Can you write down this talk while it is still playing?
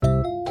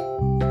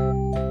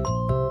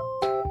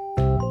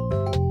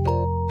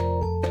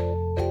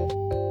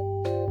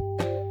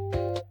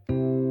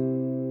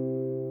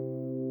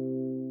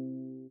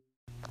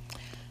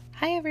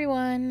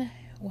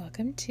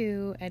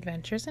to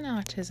Adventures in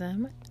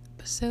Autism,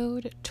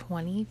 episode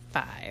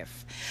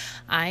 25.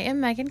 I am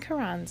Megan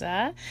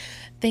Carranza.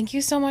 Thank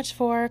you so much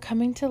for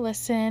coming to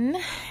listen.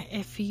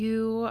 If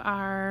you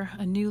are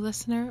a new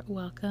listener,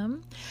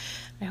 welcome.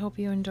 I hope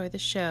you enjoy the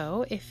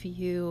show. If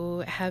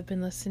you have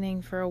been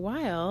listening for a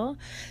while,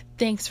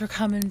 thanks for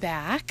coming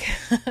back.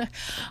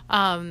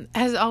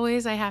 As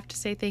always, I have to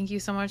say thank you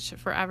so much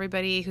for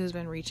everybody who's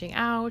been reaching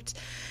out.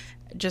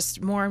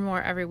 Just more and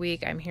more every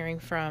week, I'm hearing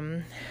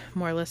from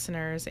more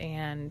listeners,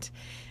 and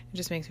it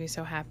just makes me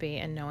so happy.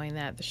 And knowing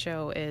that the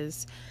show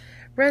is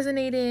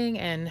resonating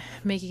and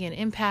making an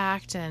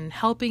impact and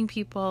helping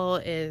people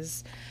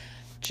is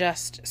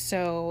just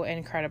so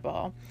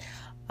incredible.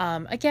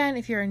 Again,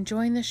 if you're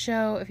enjoying the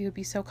show, if you would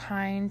be so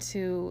kind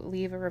to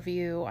leave a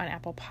review on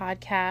Apple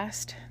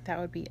Podcast, that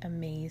would be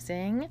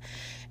amazing.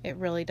 It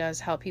really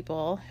does help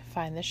people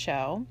find the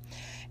show.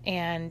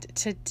 And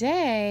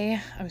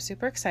today, I'm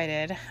super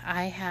excited.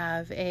 I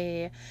have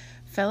a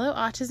fellow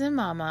autism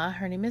mama.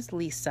 Her name is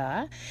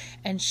Lisa,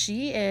 and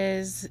she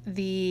is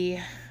the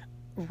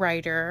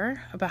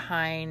writer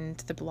behind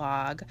the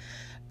blog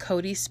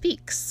Cody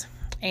Speaks.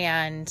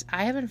 And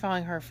I have been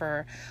following her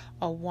for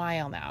a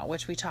while now,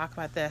 which we talk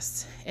about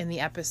this in the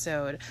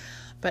episode.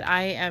 But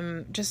I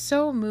am just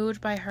so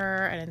moved by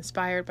her and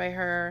inspired by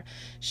her.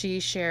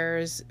 She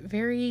shares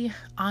very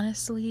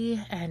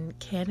honestly and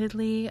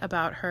candidly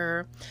about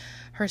her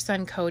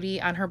son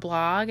Cody on her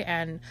blog,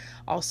 and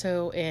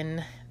also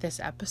in this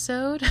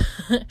episode.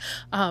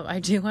 I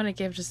do want to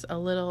give just a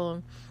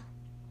little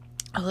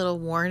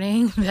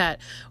warning that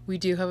we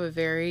do have a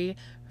very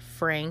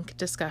frank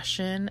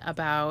discussion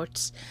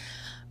about,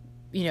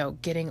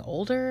 getting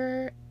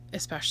older,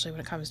 especially when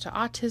it comes to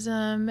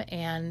autism,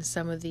 and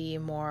some of the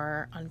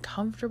more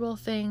uncomfortable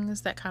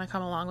things that kind of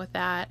come along with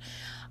that.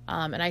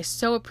 And I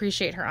so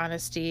appreciate her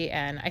honesty,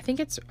 and I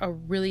think it's a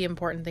really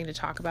important thing to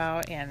talk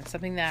about and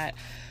something that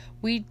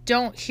we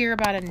don't hear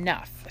about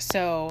enough.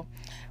 So,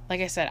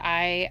 like I said,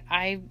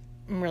 I'm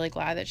really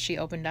glad that she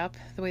opened up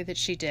the way that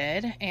she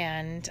did,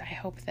 and I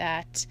hope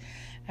that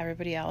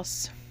everybody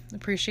else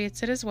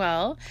appreciates it as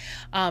well.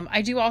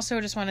 I do also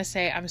just want to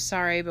say I'm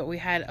sorry, but we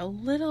had a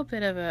little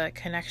bit of a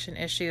connection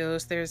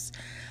issues. There's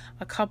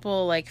a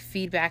couple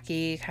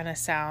feedbacky kind of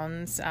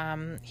sounds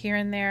here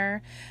and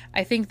there.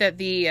 I think that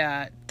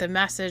the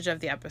message of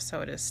the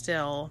episode is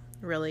still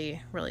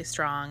really, really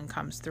strong,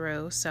 comes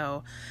through.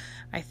 So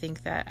I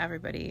think that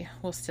everybody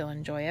will still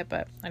enjoy it,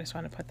 but I just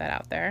want to put that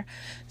out there.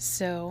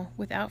 So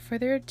without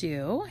further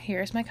ado,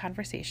 here's my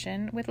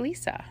conversation with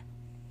Lisa.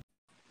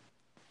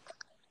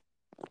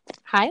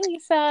 Hi,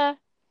 Lisa.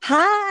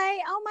 Hi.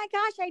 Oh my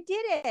gosh, I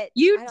did it.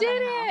 You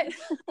did it.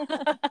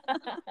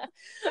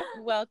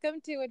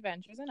 Welcome to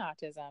Adventures in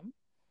Autism.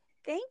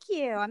 Thank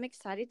you. I'm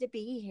excited to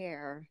be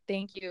here.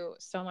 Thank you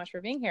so much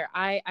for being here.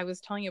 I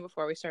was telling you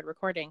before we started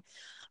recording,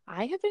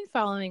 I have been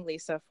following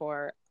Lisa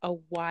for a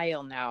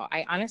while now.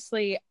 I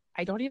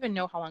don't even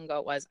know how long ago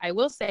it was. I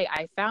will say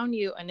I found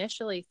you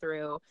initially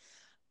through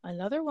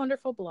another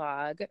wonderful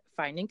blog,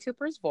 Finding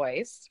Cooper's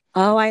Voice.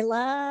 Oh, I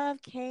love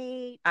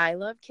Kate. I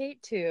love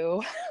Kate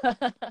too.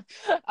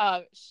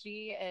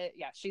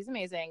 She's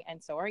amazing,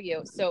 and so are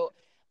you. So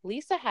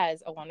Lisa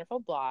has a wonderful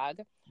blog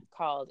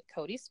called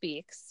Cody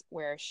Speaks,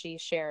 where she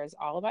shares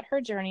all about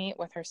her journey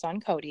with her son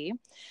Cody.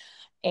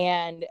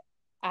 And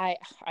I'm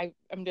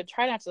gonna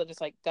try not to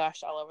just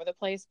gush all over the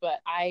place, but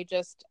I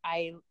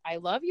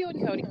love you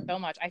and Cody so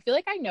much. I feel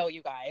like I know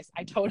you guys.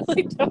 I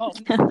totally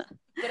don't.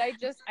 But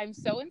I'm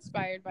so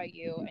inspired by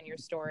you and your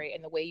story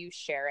and the way you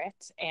share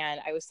it.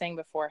 And I was saying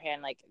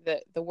beforehand,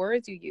 the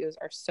words you use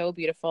are so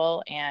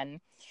beautiful,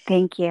 and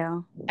thank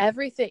you.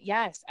 Everything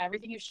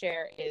you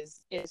share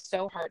is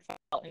so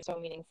heartfelt and so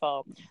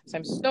meaningful. So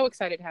I'm so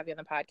excited to have you on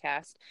the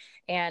podcast.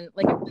 And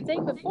like I was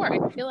saying before,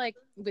 I feel like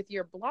with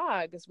your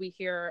blogs, we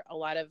hear a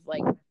lot of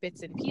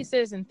bits and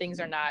pieces, and things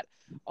are not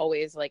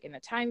always in the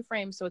time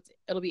frame. So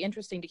it'll be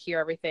interesting to hear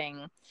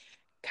everything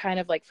kind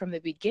of from the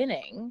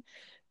beginning.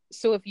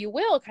 So if you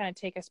will kind of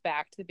take us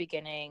back to the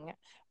beginning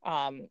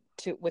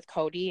with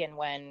Cody, and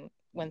when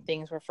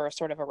things were first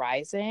sort of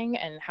arising,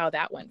 and how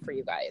that went for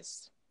you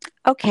guys.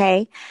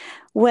 Okay.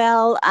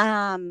 Well,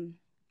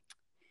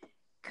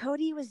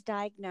 Cody was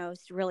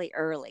diagnosed really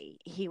early.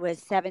 He was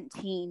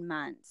 17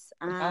 months.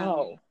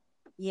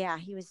 Yeah,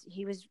 he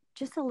was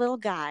just a little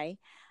guy.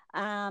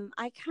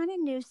 I kind of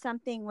knew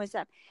something was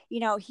up.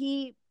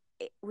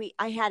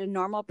 I had a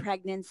normal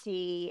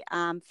pregnancy,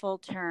 full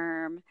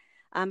term.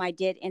 I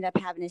did end up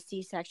having a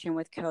C-section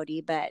with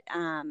Cody, but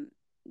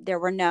there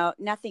was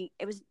nothing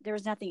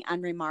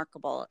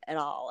unremarkable at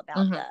all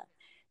about the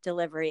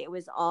delivery. It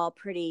was all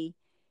pretty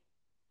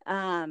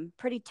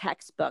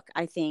textbook,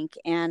 I think.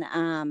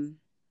 And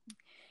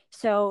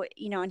so,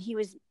 and he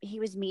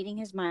was meeting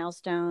his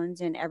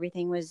milestones, and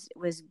everything was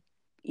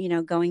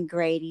going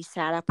great. He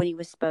sat up when he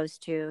was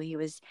supposed to. He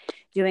was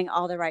doing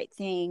all the right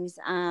things.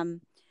 The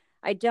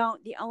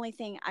only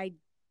thing I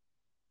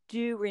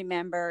do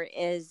remember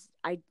is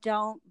I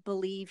don't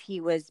believe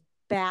he was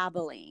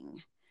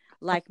babbling.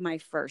 like my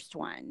first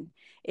one.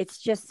 It's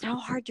just so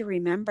hard to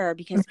remember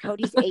because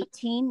Cody's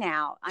 18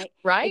 now.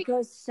 It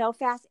goes so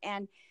fast.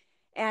 And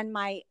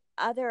my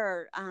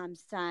other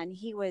son,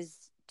 he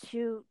was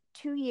two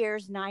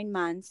years, 9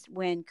 months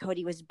when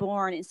Cody was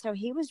born. And so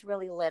he was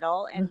really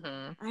little. And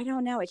I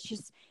don't know.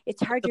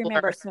 It's hard to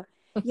remember. So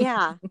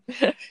yeah.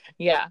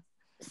 Yeah.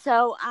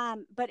 So,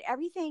 but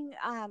everything,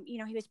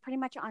 he was pretty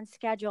much on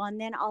schedule. And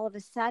then all of a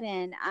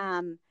sudden,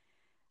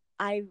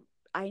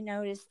 I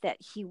noticed that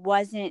he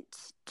wasn't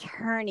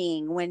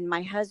turning when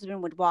my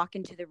husband would walk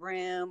into the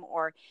room,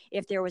 or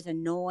if there was a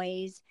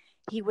noise,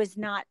 he was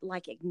not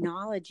like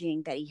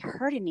acknowledging that he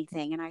heard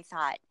anything. And I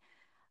thought,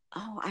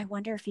 oh, I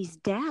wonder if he's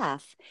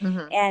deaf.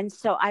 And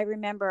so I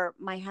remember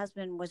my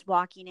husband was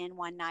walking in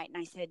one night and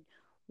I said,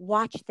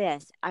 watch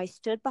this. I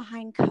stood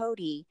behind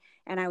Cody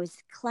and I was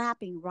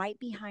clapping right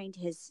behind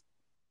his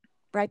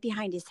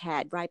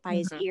head, right by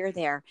his ear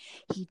there.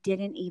 He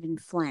didn't even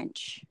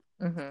flinch.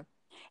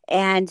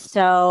 And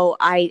so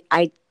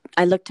I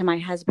looked to my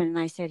husband and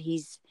I said,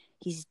 he's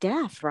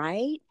deaf,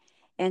 right?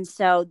 And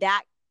so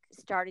that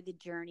started the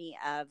journey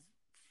of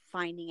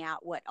finding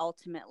out what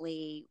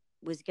ultimately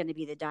was going to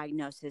be the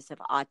diagnosis of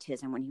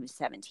autism when he was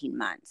 17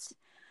 months.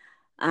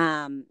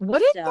 What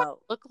did that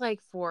look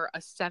like for a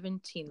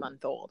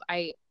 17-month-old?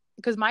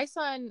 Because my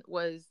son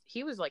was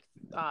like,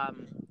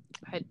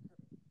 had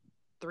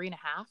 3.5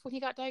 when he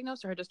got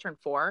diagnosed, or had just turned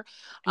 4.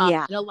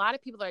 Yeah. And a lot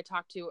of people that I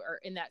talked to are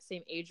in that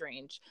same age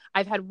range.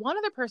 I've had one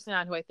other person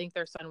on who I think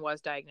their son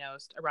was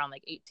diagnosed around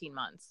like 18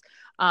 months.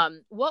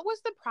 What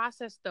was the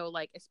process though?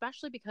 Like,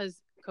 especially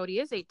because Cody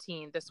is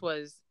 18, this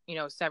was,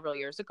 several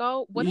years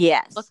ago. What did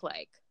it look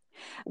like?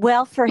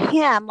 Well, for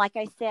him, like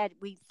I said,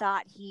 we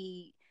thought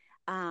he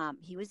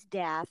was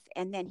deaf,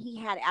 and then he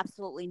had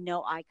absolutely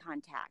no eye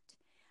contact.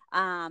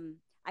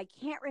 I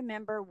can't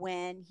remember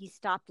when he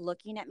stopped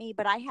looking at me,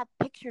 but I have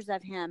pictures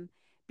of him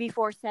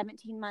before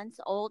 17 months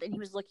old, and he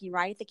was looking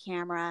right at the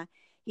camera.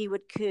 He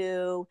would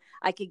coo.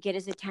 I could get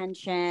his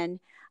attention.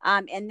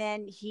 And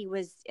then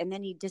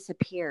he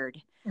disappeared.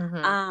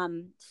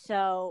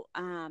 So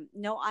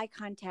no eye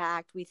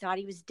contact. We thought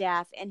he was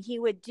deaf, and he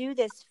would do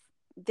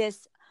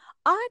this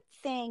odd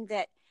thing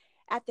that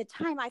at the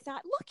time I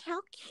thought, look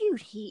how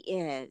cute he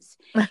is.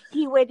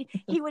 he would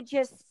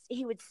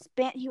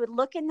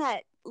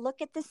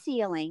look at the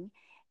ceiling,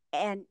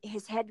 and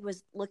his head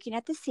was looking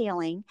at the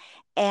ceiling,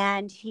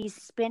 and he's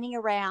spinning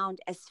around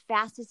as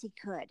fast as he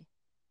could.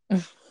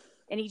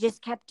 And he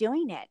just kept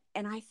doing it.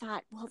 And I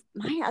thought, well,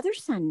 my other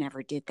son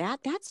never did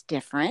that. That's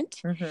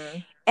different.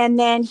 And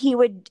then he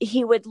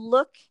would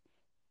look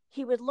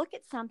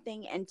at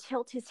something and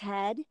tilt his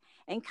head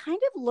and kind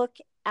of look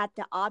at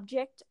the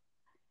object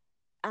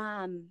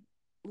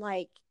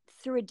like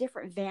through a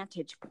different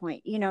vantage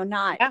point,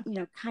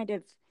 kind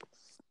of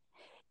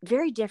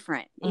very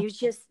different. It was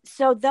just,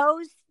 so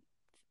those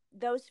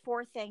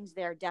 4 things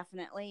there,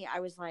 definitely, I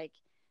was like,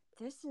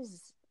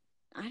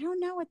 I don't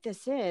know what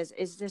this is.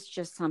 Is this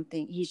just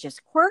something, he's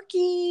just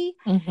quirky?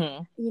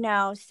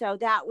 So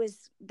that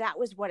was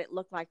what it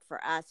looked like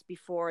for us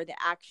before the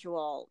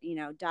actual,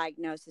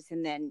 diagnosis.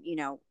 And then,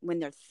 when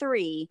they're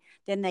 3,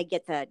 then they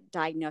get the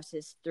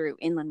diagnosis through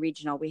Inland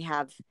Regional. We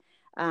have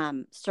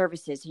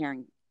services here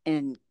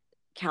in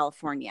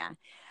California.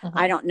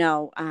 I don't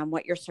know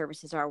what your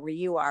services are where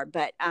you are,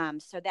 but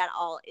so that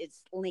all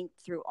is linked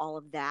through all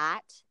of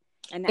that.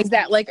 And is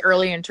that like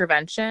early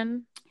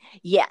intervention?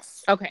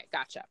 Yes. Okay,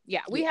 gotcha.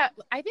 Yeah, we have,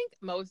 I think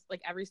most,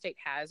 like every state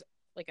has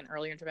like an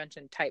early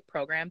intervention type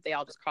program. They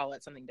all just call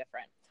it something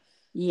different.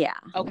 Yeah.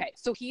 Okay,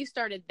 so he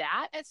started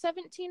that at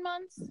 17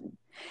 months?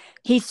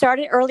 He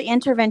started early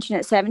intervention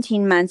at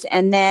 17 months,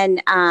 and then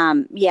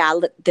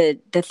the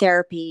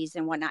therapies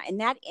and whatnot,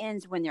 and that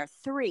ends when they're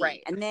 3.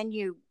 Right. And then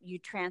you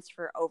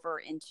transfer over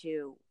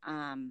into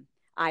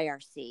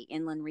IRC,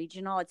 Inland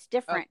Regional. It's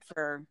different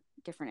for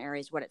different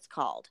areas what it's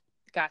called.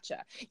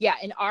 Gotcha. Yeah,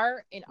 in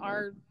our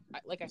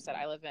like I said,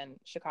 I live in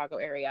Chicago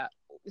area.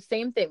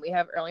 Same thing. We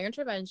have early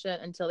intervention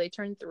until they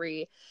turn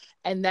 3,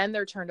 and then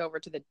they're turned over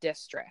to the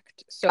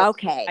district. So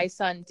my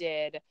son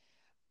did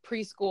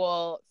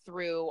preschool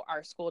through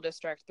our school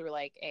district through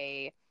like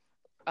a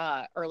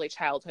early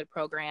childhood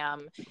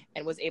program,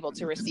 and was able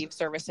to receive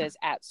services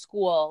at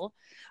school.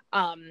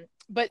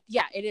 But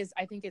yeah,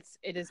 I think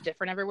it is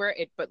different everywhere.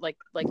 But like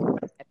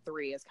at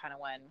 3 is kind of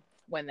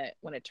when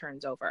it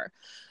turns over.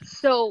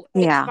 So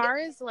as far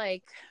as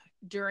like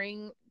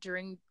during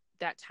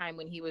that time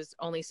when he was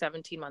only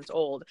 17 months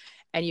old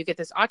and you get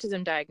this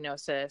autism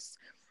diagnosis,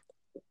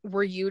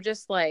 were you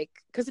just like,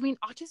 because I mean,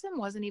 autism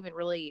wasn't even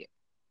really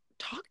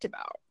talked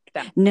about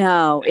that.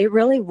 No, it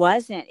really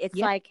wasn't. It's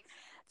like,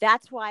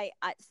 that's why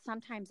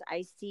sometimes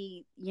I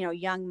see,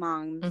 young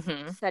moms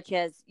such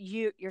as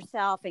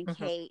yourself and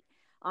Kate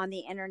on the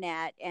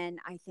internet, and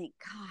I think,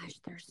 gosh,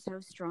 they're so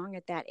strong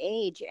at that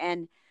age.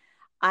 And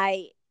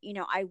I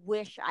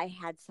wish I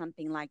had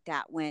something like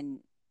that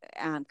when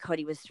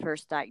Cody was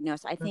first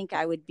diagnosed. I think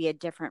I would be a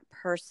different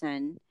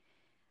person.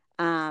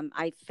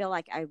 I feel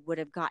like I would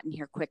have gotten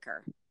here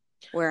quicker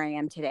where I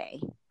am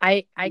today.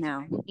 I can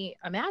only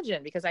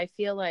imagine, because I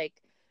feel like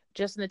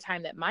just in the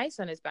time that my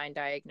son has been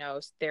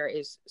diagnosed, there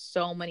is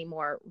so many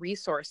more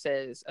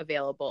resources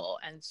available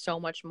and so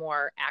much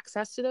more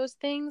access to those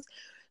things.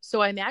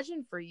 So I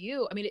imagine for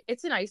you, I mean,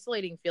 it's an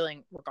isolating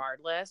feeling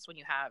regardless when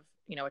you have,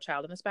 a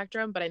child on the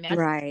spectrum, but I imagine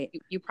Right.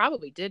 you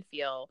probably did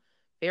feel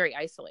very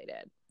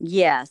isolated.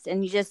 Yes.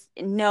 And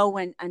no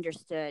one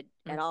understood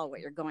at all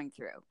what you're going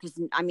through. Because,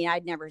 I mean, I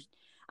didn't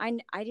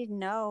even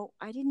know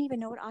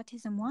what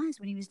autism was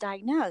when he was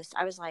diagnosed.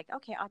 I was like,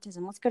 okay,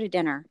 autism, let's go to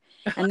dinner.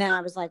 And then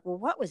I was like, well,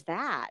 what was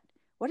that?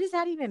 What does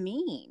that even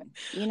mean?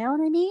 You know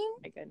what I mean?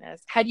 My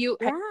goodness. Had you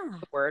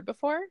heard the word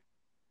before?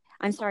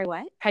 I'm sorry,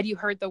 what? Had you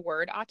heard the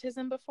word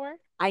autism before?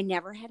 I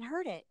never had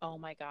heard it. Oh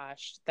my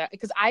gosh.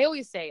 Because I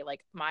always say,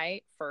 like,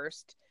 my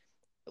first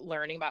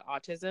learning about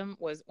autism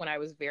was when I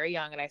was very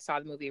young and I saw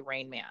the movie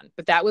Rain Man.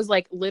 But that was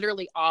like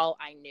literally all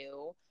I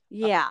knew.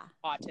 Yeah.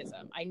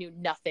 Autism. I knew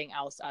nothing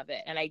else of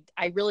it. And I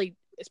really,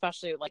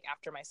 especially like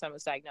after my son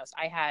was diagnosed,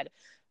 I had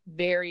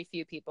very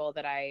few people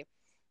that I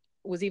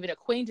was even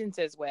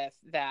acquaintances with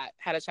that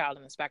had a child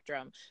on the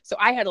spectrum. So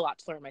I had a lot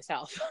to learn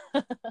myself.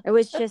 It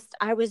was just,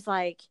 I was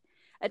like,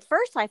 at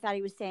first I thought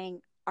he was saying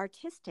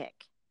artistic.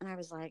 And I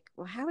was like,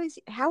 well,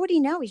 how would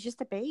he know? He's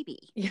just a baby.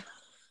 Yeah.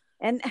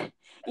 And,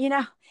 seriously,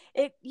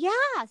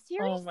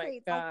 oh my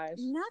gosh. Like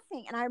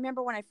nothing. And I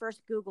remember when I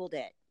first Googled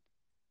it,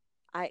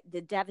 the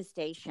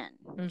devastation,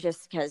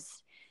 just because,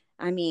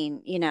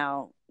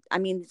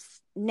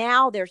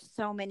 now there's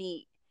so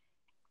many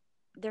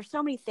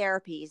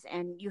therapies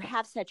and you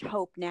have such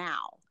hope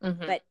now,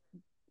 but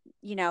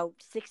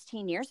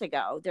 16 years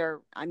ago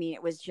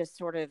it was just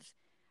sort of,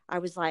 I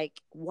was like,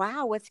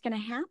 wow, what's going to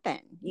happen?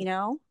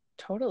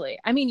 Totally.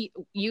 I mean,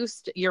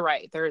 you're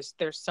right. There's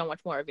so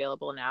much more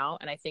available now.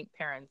 And I think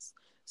parents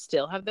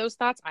still have those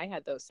thoughts. I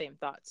had those same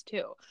thoughts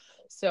too.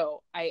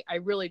 So I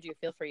really do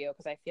feel for you,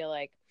 because I feel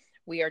like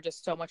we are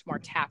just so much more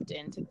tapped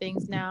into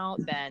things now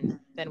than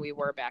we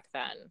were back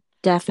then.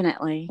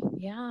 Definitely.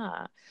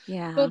 Yeah.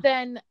 Yeah. So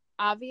then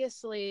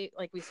obviously,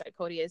 like we said,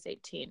 Cody is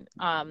 18.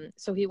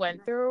 So he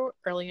went through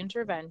early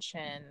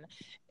intervention.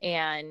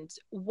 And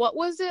what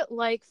was it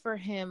like for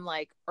him,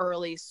 like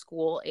early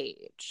school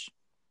age?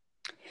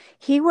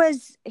 He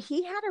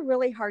had a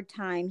really hard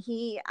time.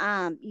 He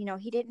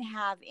didn't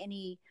have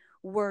any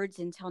words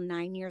until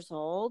 9 years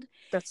old.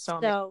 That's so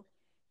amazing.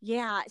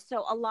 Yeah.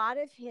 So a lot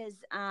of his,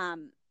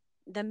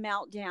 the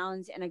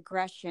meltdowns and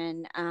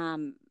aggression,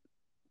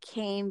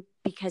 came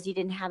because he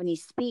didn't have any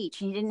speech.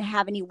 He didn't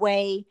have any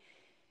way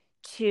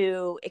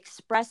to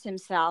express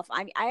himself.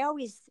 I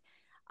always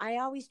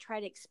try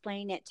to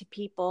explain it to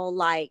people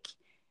like,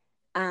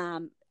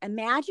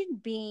 imagine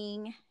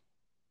being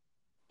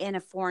in a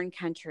foreign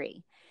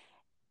country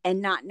and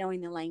not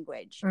knowing the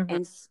language,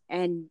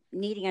 and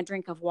needing a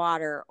drink of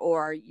water,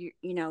 or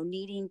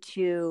needing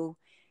to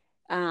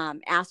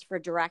ask for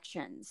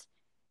directions,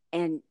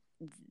 and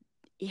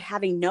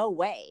having no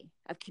way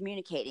of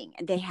communicating,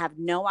 and they have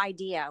no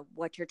idea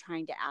what you're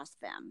trying to ask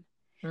them.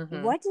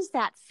 What does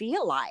that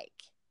feel like?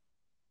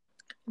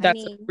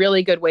 That's a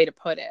really good way to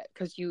put it,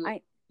 because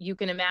you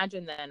can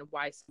imagine then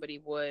why somebody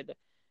would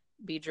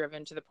be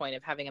driven to the point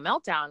of having a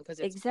meltdown, because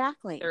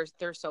exactly,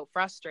 they're so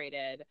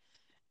frustrated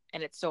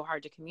and it's so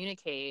hard to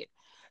communicate.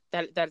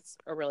 That's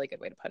a really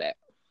good way to put it.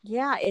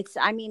 Yeah,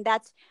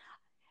 that's,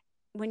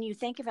 when you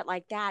think of it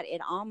like that,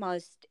 it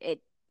almost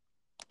it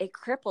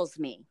cripples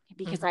me,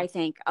 because I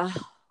think,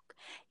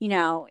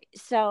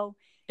 so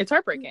it's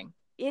heartbreaking.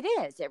 It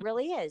is. It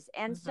really is.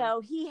 And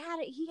so he had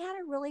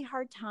a really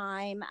hard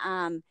time.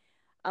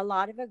 A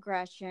lot of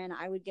aggression.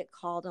 I would get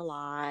called a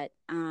lot.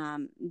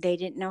 They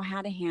didn't know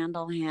how to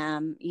handle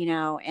him,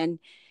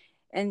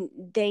 and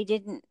they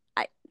didn't,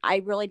 I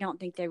really don't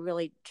think they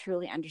really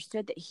truly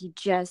understood that he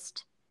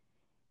just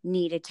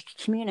needed to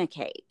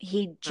communicate.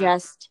 He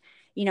just,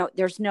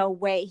 there's no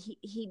way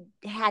he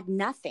had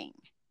nothing,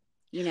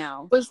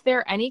 Was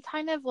there any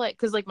kind of like,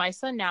 because like my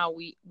son now,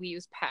 we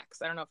use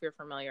PECS. I don't know if you're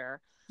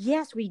familiar.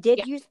 Yes, we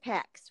did use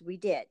PECS. We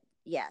did.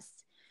 Yes.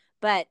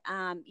 But,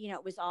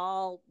 it was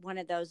all one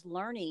of those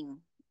learning.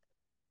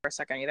 For a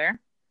second, are you there?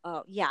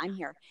 Oh, yeah, I'm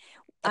here.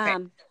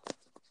 Okay.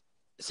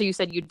 So you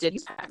said you did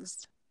use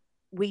PECS.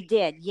 We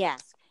did,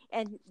 yes.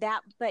 And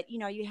but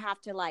you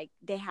have to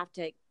they have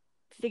to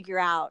figure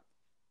out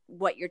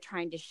what you're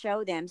trying to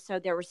show them. So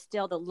there was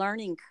still the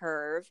learning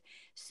curve.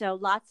 So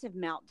lots of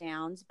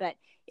meltdowns, but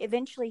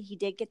eventually he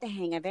did get the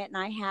hang of it. And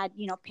I had,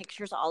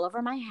 pictures all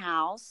over my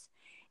house,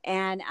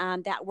 and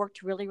that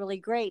worked really, really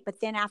great.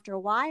 But then after a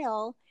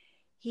while,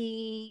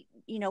 he,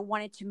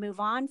 wanted to move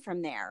on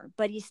from there,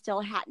 but he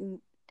still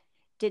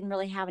didn't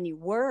really have any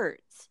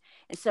words.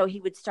 And so he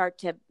would start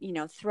to,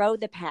 throw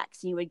the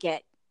PECS, and he would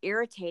get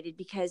irritated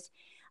because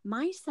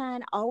my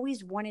son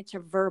always wanted to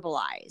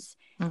verbalize.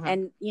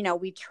 And,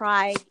 we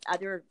tried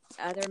other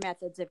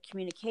methods of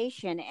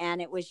communication,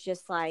 and it was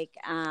just like,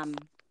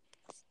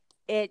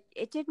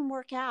 it didn't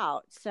work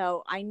out.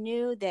 So I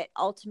knew that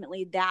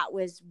ultimately that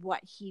was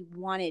what he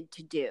wanted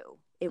to do.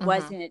 It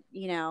wasn't,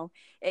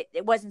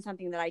 it wasn't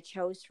something that I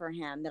chose for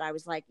him, that I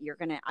was like,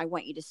 I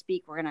want you to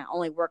speak. We're going to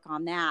only work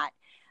on that.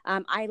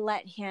 I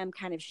let him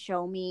kind of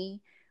show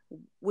me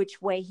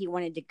which way he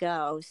wanted to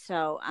go.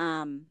 So,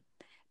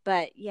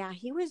 but yeah,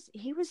 he was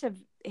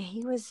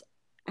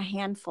a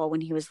handful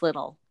when he was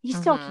little. He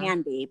still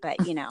can be,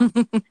 but you know.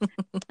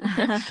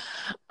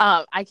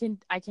 I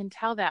can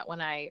tell that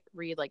when I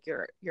read like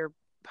your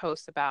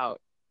posts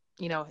about,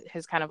 you know,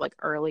 his kind of like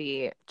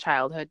early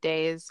childhood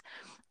days.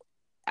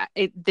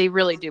 They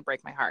really do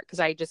break my heart,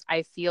 because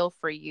I feel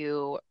for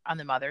you on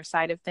the mother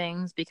side of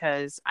things,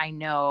 because I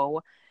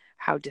know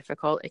how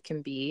difficult it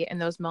can be in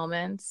those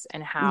moments,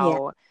 and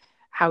how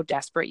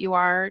desperate you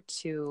are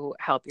to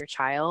help your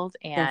child.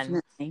 And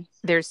Definitely.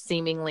 there's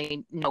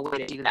seemingly no way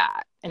to do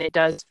that. And it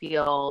does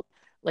feel,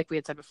 like we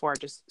had said before,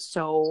 just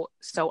so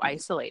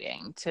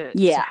isolating to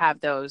have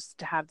those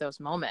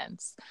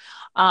moments.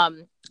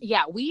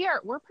 Yeah,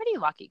 we're pretty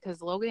lucky,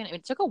 because Logan,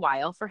 it took a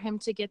while for him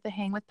to get the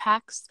hang with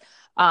PECS,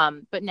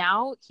 but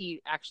now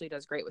he actually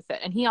does great with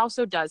it. And he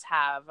also does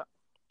have,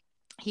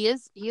 he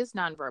is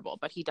nonverbal,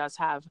 but he does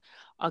have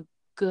a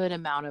good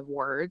amount of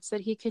words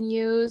that he can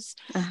use,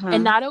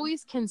 and not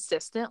always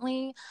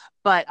consistently,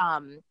 but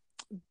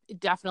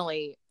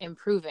definitely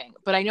improving.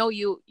 But I know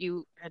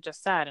you had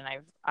just said, and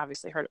I've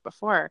obviously heard it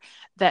before,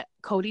 that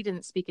Cody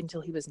didn't speak until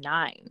he was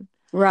 9.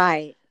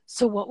 Right.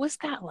 So what was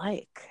that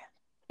like?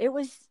 It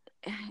was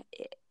a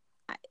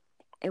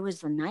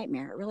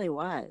nightmare. It really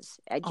was.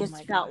 I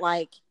just felt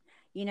like,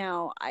 you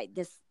know,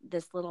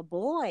 this little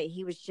boy,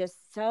 he was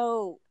just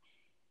so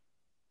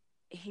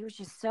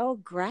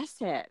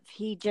aggressive.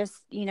 He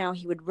just, you know,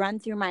 he would run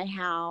through my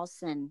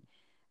house, and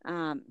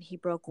he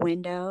broke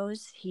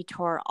windows. He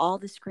tore all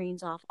the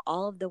screens off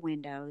all of the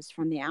windows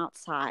from the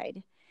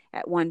outside.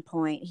 At one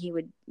point, he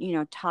would, you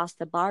know, toss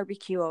the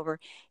barbecue over.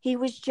 He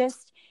was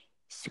just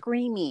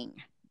screaming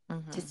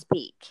to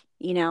speak.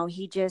 You know,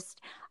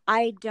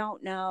 I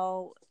don't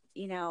know,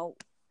 you know,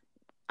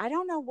 I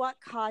don't know what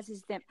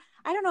causes them.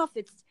 I don't know if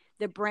it's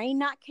the brain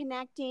not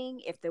connecting,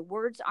 if the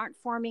words aren't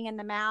forming in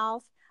the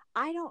mouth.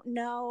 I don't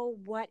know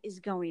what is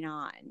going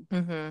on,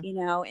 you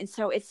know, and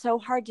so it's so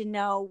hard to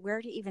know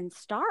where to even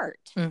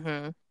start.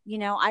 You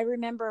know, I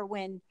remember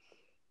when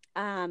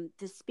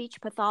the speech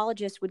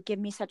pathologist would give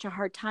me such a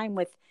hard time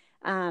with,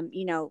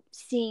 you know,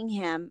 seeing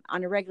him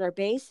on a regular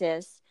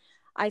basis.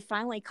 I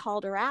finally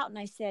called her out and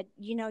I said,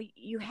 you know,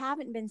 you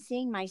haven't been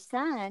seeing my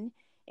son,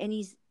 and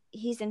he's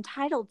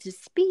entitled to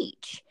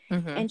speech.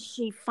 And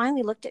she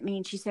finally looked at me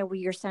and she said, well,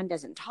 your son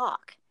doesn't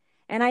talk.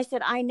 And I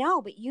said, I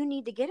know, but you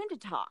need to get him to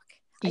talk.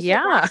 I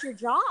said, that's your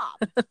job.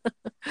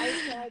 I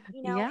said,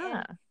 you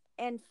know,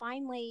 and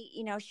finally,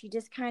 you know, she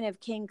just kind of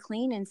came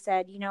clean and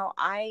said, you know,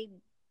 I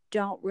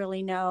don't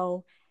really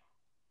know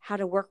how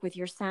to work with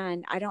your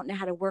son. I don't know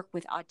how to work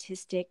with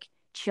autistic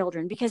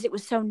children, because it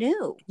was so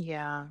new.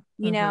 Yeah.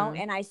 You know,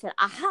 and I said,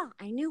 aha,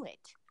 I knew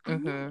it. I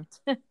knew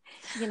it.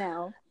 You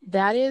know,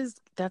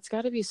 that's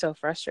got to be so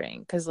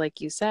frustrating, because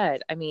like you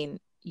said, I mean,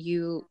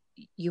 you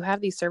have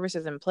these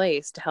services in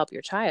place to help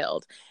your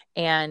child,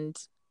 and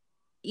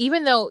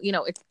even though, you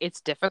know, it's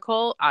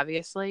difficult,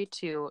 obviously,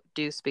 to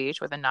do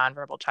speech with a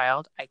nonverbal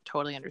child, I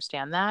totally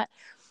understand that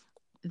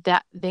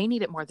they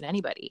need it more than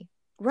anybody.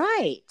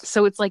 Right.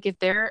 So it's like, if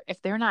they're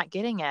not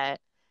getting it,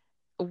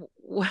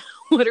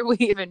 what are we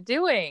even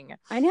doing?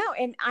 I know.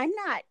 And I'm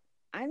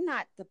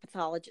not the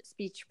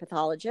speech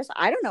pathologist.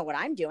 I don't know what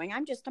I'm doing.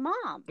 I'm just a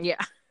mom.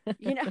 Yeah.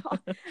 You know,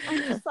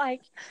 I'm just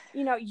like,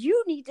 you know,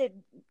 you need to,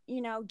 you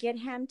know, get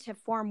him to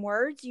form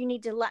words. You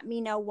need to let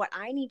me know what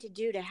I need to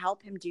do to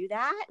help him do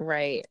that.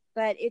 Right.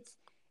 But it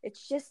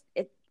just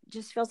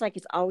feels like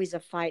it's always a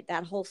fight.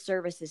 That whole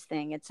services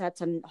thing,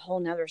 that's a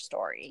whole nother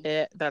story.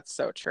 That's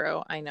so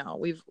true. I know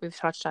we've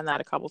touched on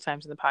that a couple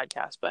times in the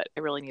podcast, but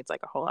it really needs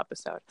like a whole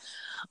episode.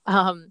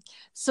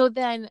 So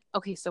then,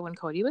 okay, so when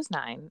Cody was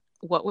 9,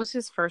 what was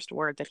his first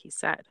word that he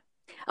said?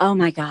 Oh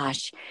my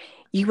gosh.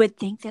 You would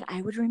think that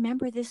I would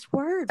remember this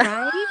word,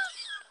 right?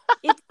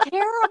 It's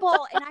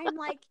terrible. And I'm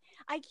like,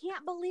 I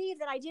can't believe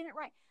that I didn't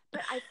write.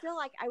 But I feel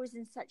like I was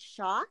in such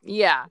shock.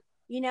 Yeah.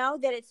 You know,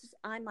 that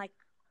I'm like,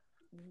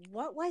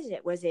 what was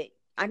it? Was it,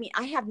 I mean,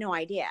 I have no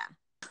idea.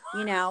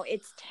 You know,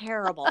 it's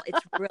terrible. It's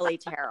really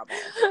terrible.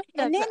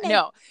 And then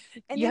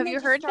have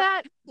you heard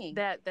that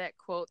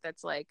quote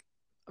that's like,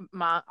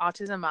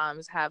 autism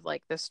moms have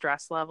like the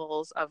stress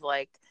levels of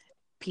like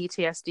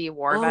PTSD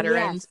war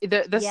veterans.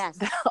 Yes.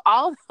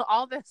 All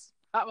this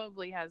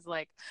probably has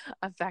like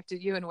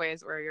affected you in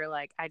ways where you're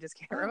like, I just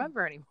can't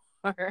remember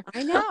anymore.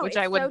 I know. Which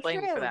I wouldn't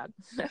blame you for that.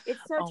 It's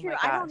so true.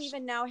 I don't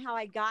even know how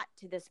I got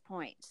to this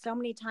point. So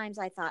many times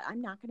I thought,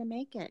 I'm not going to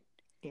make it.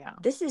 Yeah.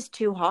 This is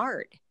too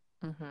hard.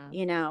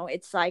 You know,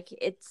 it's like,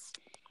 it's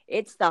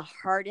the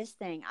hardest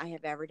thing I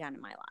have ever done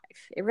in my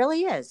life. It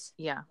really is.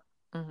 Yeah.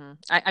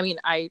 I mean,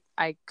 I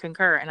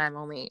concur, and I'm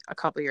only a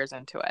couple years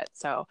into it.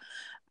 So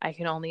I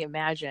can only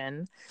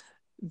imagine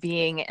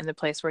being in the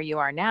place where you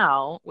are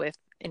now with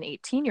an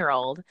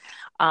 18-year-old.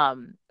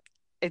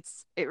 It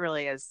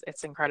really is.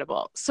 It's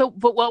incredible. So,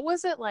 but what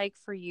was it like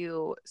for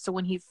you? So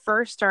when he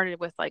first started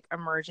with like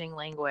emerging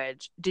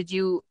language, did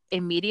you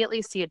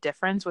immediately see a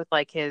difference with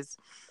like his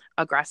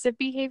aggressive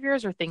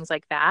behaviors or things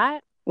like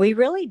that? We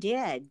really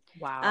did.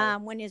 Wow.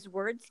 When his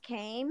words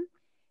came,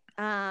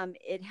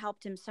 it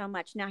helped him so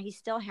much. Now he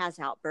still has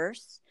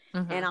outbursts,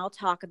 and I'll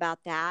talk about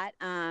that.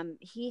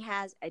 He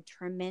has a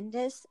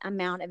tremendous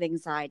amount of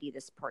anxiety,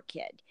 this poor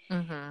kid.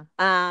 It's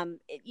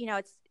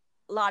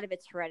a lot of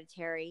it's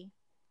hereditary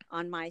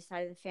on my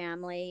side of the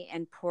family,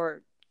 and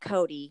poor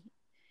Cody,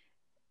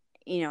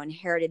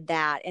 inherited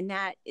that. And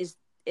that is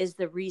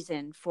the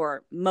reason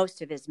for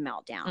most of his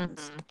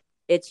meltdowns.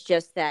 It's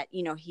just that,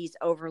 he's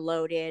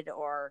overloaded,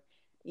 or,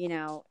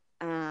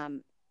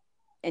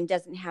 and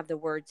doesn't have the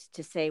words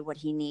to say what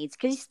he needs.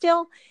 Cause he's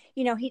still,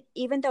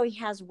 even though he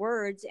has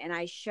words, and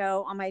I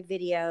show on my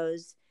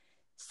videos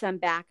some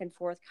back and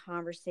forth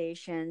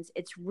conversations,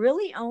 it's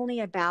really only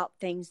about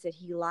things that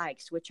he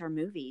likes, which are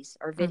movies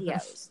or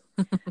videos.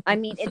 I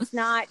mean, it's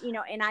not,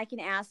 and I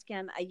can ask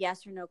him a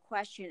yes or no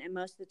question, and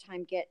most of the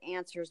time get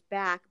answers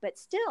back, but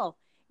still,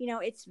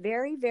 it's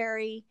very,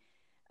 very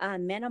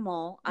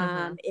minimal.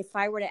 If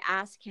I were to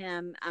ask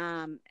him,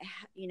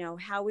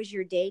 how was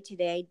your day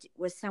today?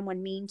 Was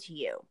someone mean to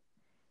you?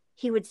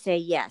 He would say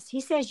yes.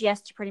 He says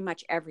yes to pretty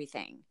much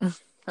everything.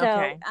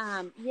 Okay.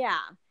 So, yeah.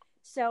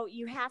 So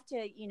you have to,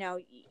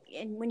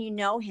 and when you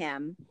know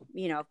him,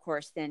 of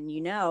course, then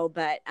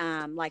but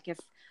like if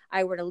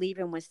I were to leave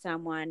him with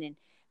someone, and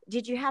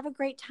did you have a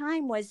great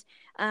time? Was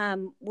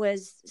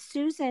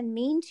Susan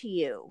mean to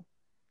you?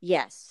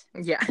 Yes.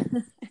 Yeah.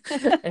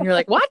 And you're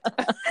like, what?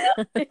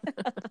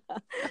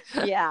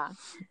 Yeah.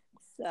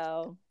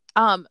 So,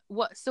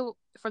 so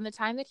from the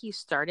time that he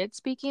started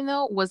speaking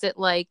though, was it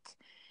like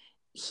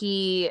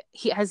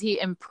has he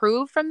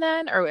improved from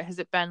then, or has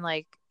it been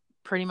like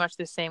pretty much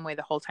the same way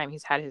the whole time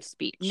he's had his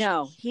speech?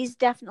 No, he's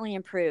definitely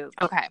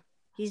improved. Okay.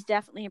 He's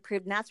definitely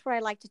improved. And that's where I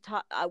like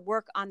to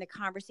work on the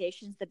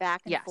conversations, the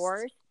back and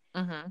forth.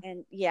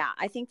 And yeah,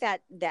 I think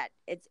that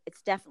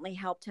it's definitely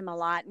helped him a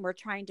lot. And we're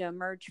trying to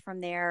emerge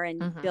from there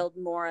and build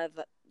more of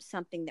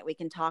something that we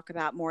can talk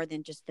about more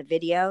than just the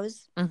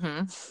videos.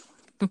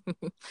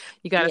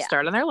 You got to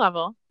start on their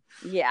level.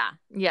 Yeah.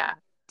 Yeah,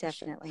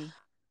 definitely.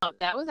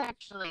 That was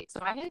actually, so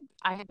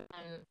I had been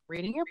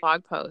reading your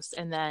blog post,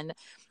 and then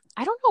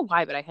I don't know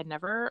why, but I had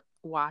never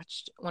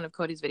watched one of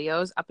Cody's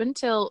videos up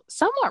until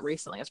somewhat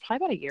recently. It was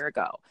probably about a year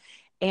ago.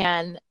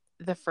 And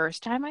the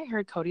first time I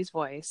heard Cody's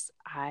voice,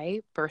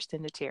 I burst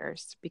into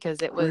tears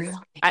because it was, really?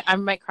 I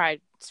might cry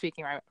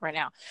speaking right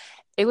now.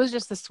 It was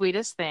just the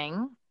sweetest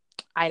thing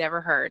I'd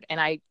ever heard.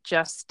 And I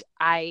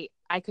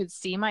could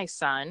see my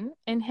son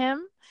in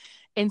him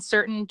in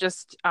certain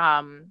just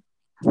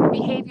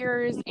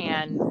behaviors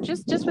and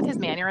just with his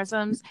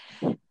mannerisms.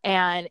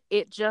 And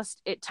it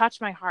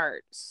touched my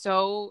heart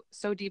so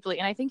deeply.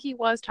 And I think he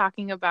was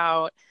talking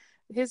about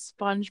his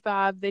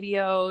SpongeBob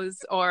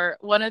videos, or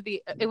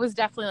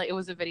it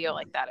was a video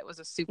like that. It was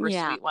a super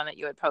sweet one that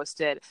you had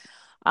posted.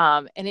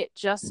 And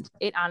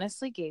it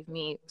honestly gave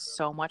me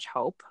so much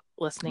hope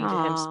listening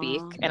to him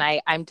speak.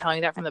 And I'm telling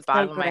you that from the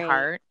bottom of my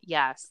heart.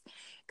 Yes.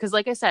 Cause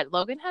like I said,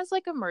 Logan has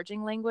like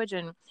emerging language,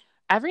 and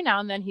every now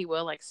and then he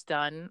will like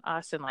stun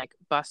us and like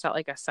bust out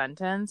like a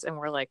sentence, and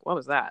we're like, what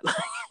was that?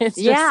 It's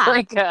just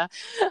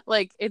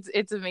like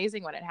it's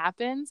amazing when it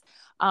happens.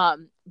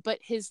 But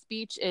his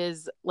speech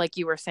is, like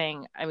you were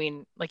saying, I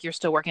mean, like you're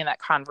still working on that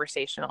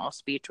conversational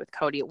speech with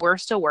Cody. We're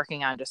still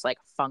working on just like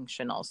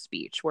functional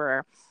speech,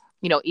 where,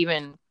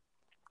 even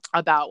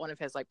about one of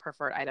his like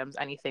preferred items,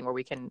 anything where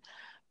we can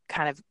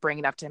kind of bring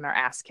it up to him or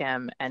ask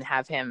him and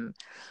have him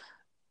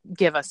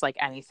give us like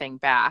anything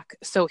back.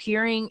 So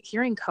hearing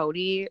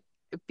Cody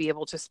be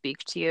able to speak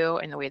to you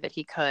in the way that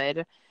he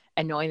could,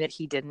 and knowing that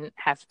he didn't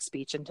have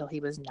speech until he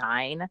was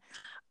 9,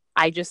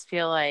 I just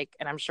feel like,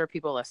 and I'm sure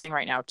people listening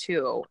right now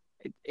too,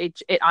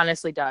 it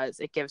honestly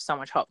does. It gives so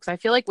much hope, because I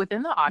feel like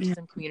within the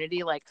autism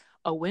community, like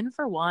a win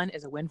for one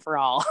is a win for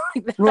all.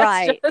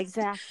 Right.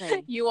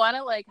 Exactly. You want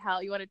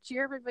to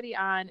cheer everybody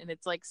on, and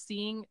it's like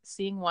seeing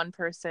one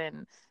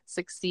person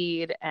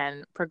succeed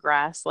and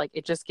progress. Like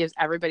it just gives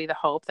everybody the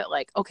hope that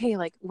like, okay,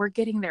 like we're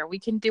getting there. We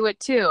can do it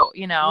too,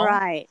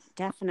 Right.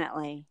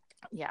 Definitely.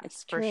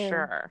 Yes, for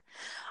sure.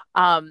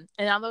 And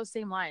on those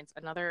same lines,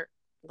 another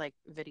like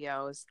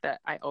videos that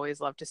I always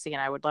love to see,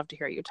 and I would love to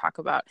hear you talk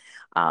about,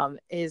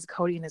 is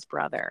Cody and his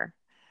brother.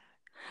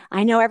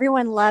 I know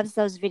everyone loves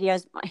those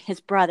videos.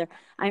 His brother.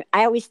 I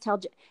always tell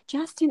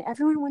Justin,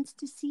 everyone wants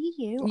to see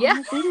you on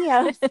the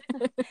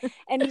videos.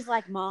 And he's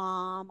like,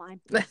 Mom, I'm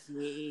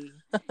busy.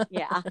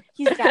 Yeah.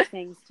 He's got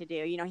things to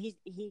do.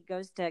 He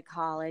goes to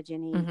college,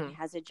 and he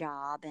has a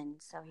job, and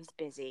so he's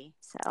busy.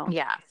 So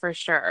yeah, for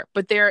sure.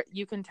 But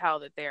you can tell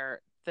that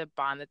the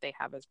bond that they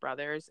have as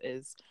brothers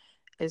is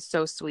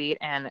so sweet.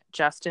 And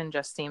Justin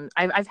just seems,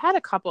 I've had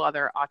a couple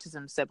other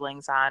autism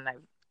siblings on.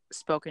 I've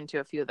spoken to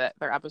a few that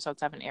their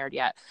episodes haven't aired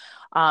yet.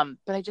 But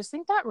I just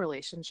think that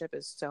relationship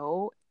is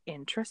so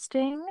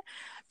interesting,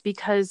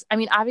 because I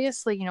mean,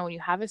 obviously, when you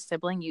have a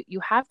sibling, you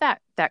have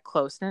that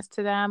closeness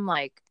to them,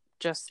 like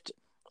just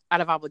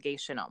out of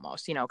obligation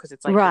almost, because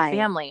it's like your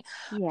family.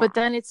 Yeah. But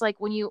then it's like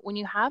when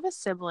you have a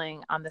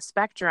sibling on the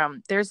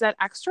spectrum, there's that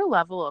extra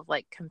level of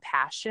like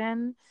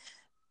compassion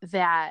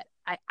that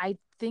I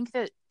think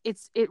that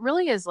it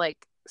really is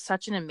like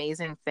such an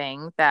amazing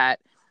thing that,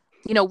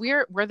 you know,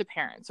 we're the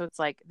parents. So it's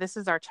like, this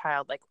is our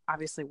child. Like,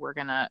 obviously we're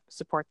going to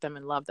support them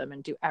and love them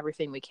and do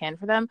everything we can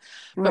for them.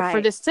 But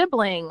for the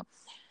sibling,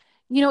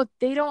 you know,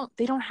 they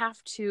don't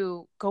have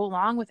to go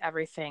along with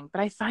everything.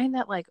 But I find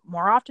that like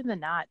more often than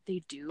not,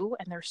 they do.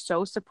 And they're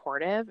so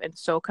supportive and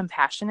so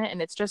compassionate.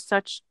 And it's just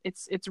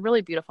it's a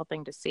really beautiful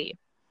thing to see.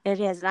 It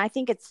is. And I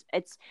think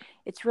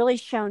it's really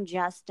shown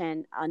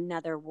Justin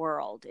another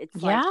world. It's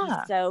like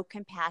he's so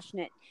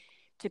compassionate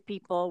to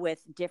people with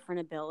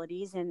different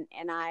abilities. And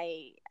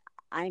I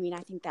mean, I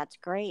think that's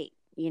great,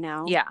 you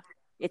know? Yeah.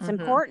 It's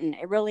important.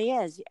 It really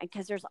is,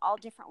 because there's all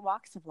different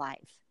walks of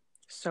life.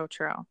 So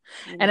true.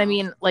 And I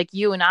mean, like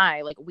you and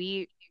I, like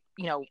we,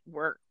 you know,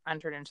 we're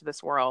entered into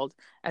this world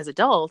as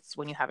adults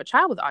when you have a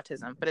child with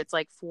autism, but it's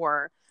like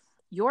for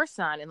your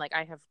son, and like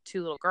I have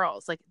 2 little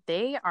girls, like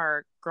they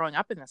are growing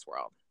up in this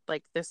world,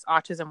 like this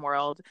autism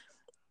world.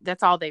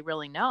 That's all they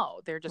really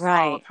know. They're just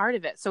all a part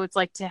of it. So it's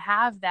like to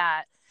have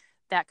that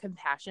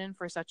compassion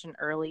for such an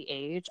early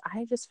age,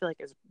 I just feel like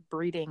is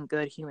breeding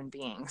good human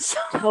beings.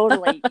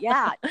 Totally.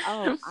 Yeah.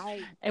 Oh,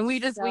 and we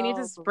need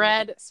to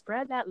spread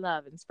that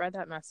love and spread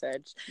that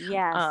message.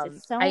 Yes.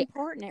 It's so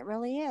important. It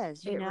really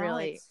is. You know,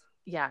 really,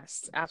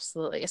 yes,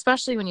 absolutely.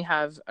 Especially when you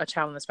have a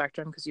child on the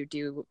spectrum, because you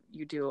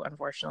do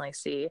unfortunately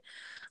see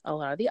a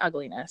lot of the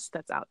ugliness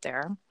that's out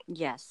there.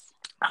 Yes.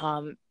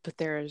 But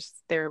there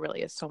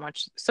really is so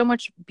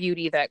much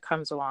beauty that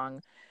comes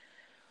along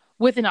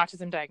with an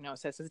autism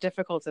diagnosis. As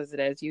difficult as it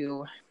is,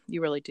 you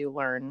really do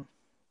learn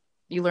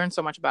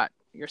so much about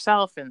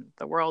yourself and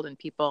the world and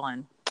people,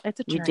 and it's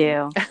a journey.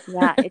 You do.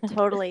 Yeah, it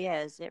totally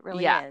is. It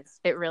really is.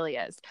 It really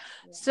is.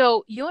 Yeah.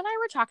 So you and I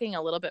were talking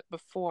a little bit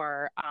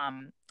before.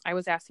 I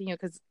was asking you,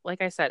 because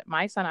like I said,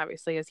 my son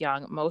obviously is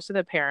young. Most of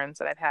the parents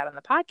that I've had on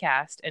the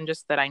podcast, and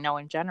just that I know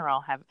in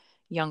general, have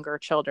younger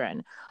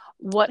children.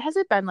 What has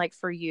it been like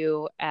for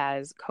you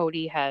as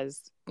Cody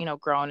has, you know,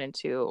 grown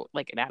into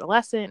like an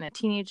adolescent and a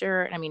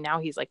teenager? And I mean, now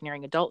he's like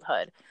nearing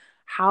adulthood.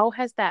 How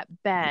has that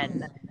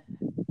been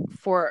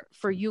for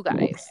you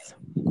guys?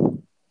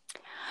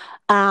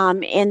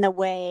 In the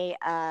way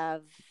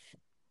of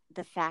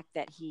the fact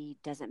that he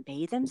doesn't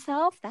bathe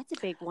himself. That's a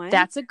big one.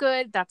 That's a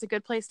good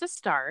place to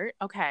start.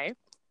 Okay.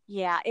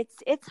 Yeah,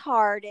 it's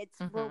hard.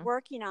 We're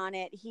working on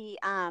it.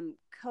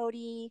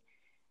 Cody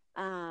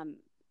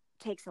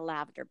takes a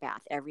lavender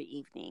bath every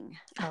evening.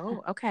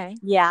 Oh, okay.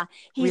 Yeah.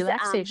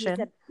 Relaxation.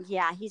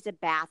 He's a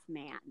bath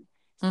man.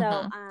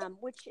 So,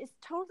 which is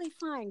totally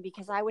fine,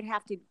 because I would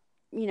have to,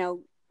 you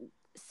know,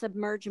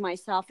 submerge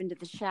myself into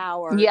the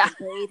shower to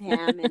bathe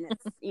him. And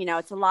it's, you know,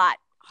 it's a lot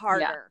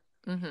harder.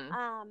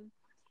 Yeah.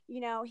 You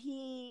know,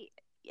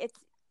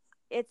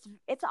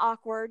 it's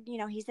awkward. You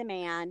know, he's a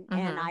man,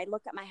 and I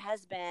look at my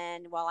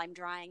husband while I'm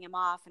drying him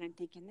off, and I'm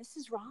thinking, this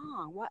is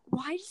wrong.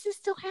 Why is this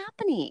still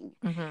happening?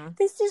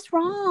 This is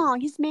wrong.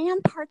 His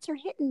man parts are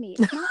hitting me.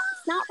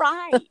 It's not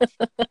right.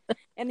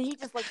 And he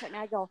just looks at me.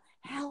 I go,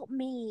 help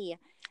me.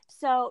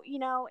 So, you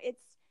know,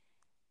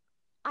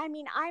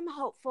 I'm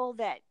hopeful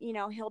that, you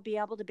know, he'll be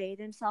able to bathe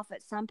himself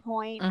at some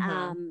point.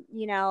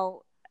 You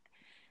know,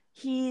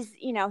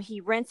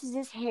 he rinses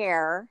his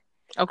hair.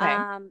 Okay.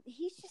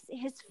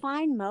 His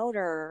fine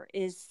motor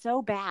is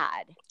so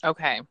bad.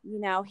 Okay. You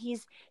know,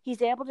 he's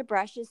able to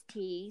brush his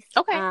teeth.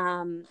 Okay.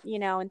 You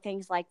know, and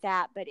things like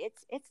that, but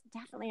it's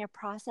definitely a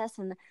process.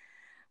 And,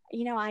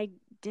 you know, I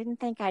didn't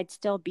think I'd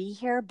still be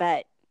here,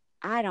 but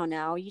I don't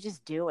know. You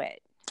just do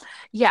it.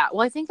 Yeah.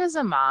 Well, I think as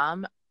a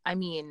mom, I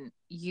mean,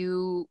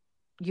 you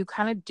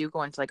kind of do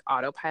go into like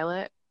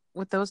autopilot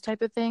with those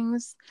type of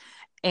things.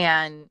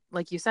 And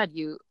like you said,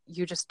 you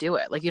just do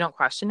it. Like, you don't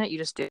question it. You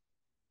just do it.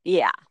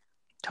 Yeah.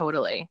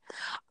 Totally.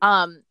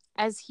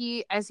 As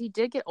he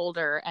did get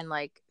older and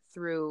like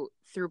through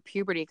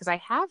puberty, because I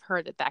have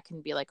heard that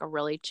can be like a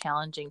really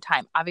challenging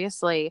time.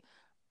 Obviously,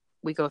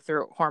 we go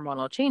through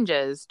hormonal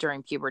changes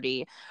during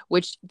puberty,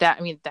 which that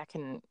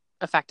can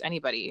affect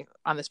anybody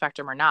on the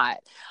spectrum or not.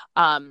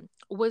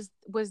 Was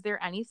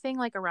there anything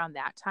like around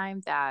that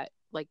time that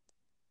like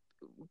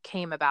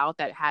came about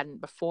that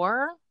hadn't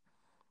before?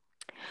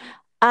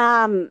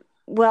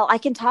 Well, I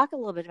can talk a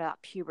little bit about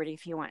puberty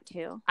if you want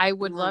to. I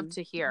would love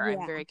to hear. Yeah.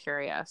 I'm very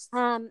curious.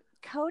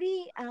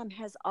 Cody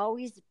has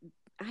always,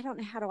 I don't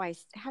know, how do I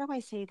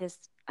say this?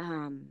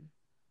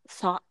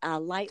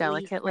 Lightly,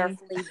 delicately.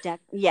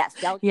 Yes,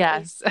 delicately.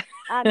 Yes.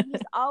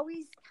 He's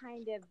always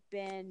kind of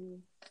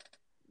been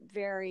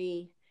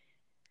very,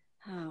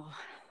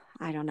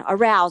 I don't know,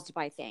 aroused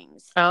by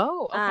things.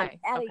 Oh, okay.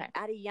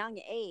 At a young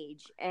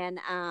age. And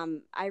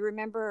I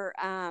remember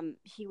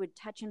he would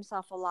touch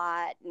himself a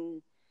lot,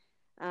 and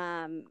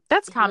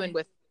that's common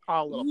with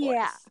all little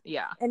boys.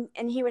 Yeah.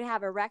 And he would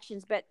have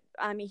erections, but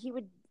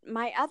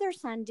my other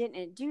son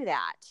didn't do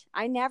that.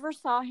 I never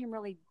saw him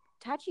really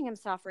touching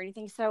himself or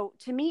anything. So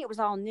to me, it was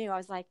all new. I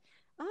was like,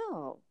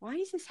 oh, why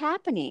is this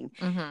happening?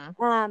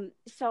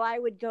 So I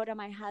would go to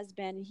my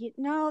husband, and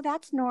no,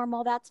 that's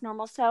normal.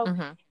 So,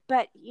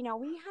 but you know,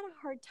 we had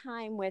a hard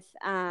time with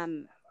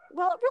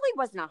well, it really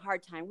wasn't a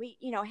hard time. We,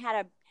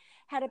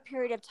 had a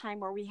period of time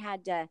where we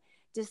had to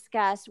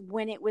discuss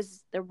when it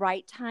was the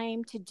right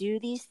time to do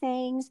these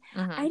things.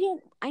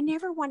 I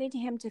never wanted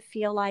him to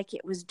feel like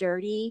it was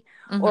dirty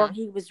or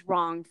he was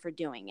wrong for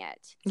doing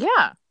it.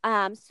 Yeah.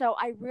 So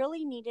I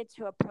really needed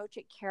to approach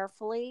it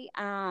carefully.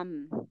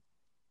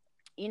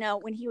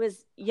 When he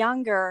was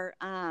younger,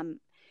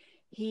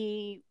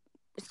 he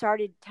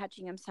started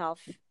touching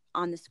himself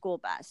on the school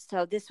bus.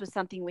 So this was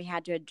something we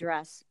had to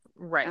address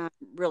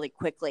really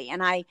quickly.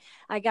 And I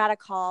got a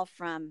call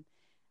from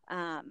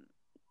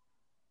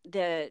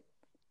the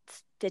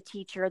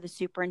teacher, the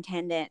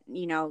superintendent,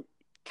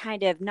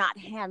 kind of not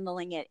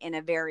handling it in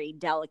a very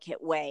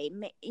delicate way.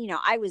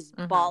 I was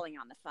bawling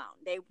on the phone.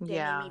 They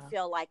made me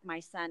feel like my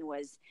son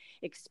was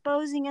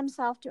exposing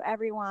himself to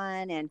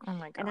everyone. And, oh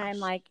my gosh. And I'm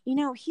like, he's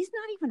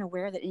not even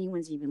aware that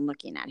anyone's even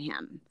looking at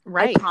him.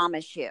 Right. I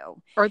promise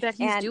you. Or that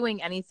he's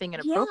doing anything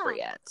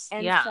inappropriate.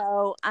 And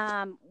so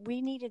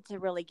we needed to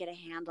really get a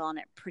handle on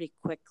it pretty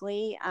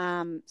quickly.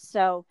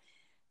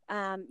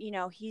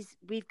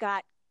 We've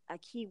got a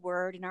key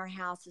word in our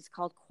house is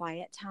called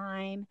quiet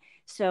time.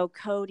 So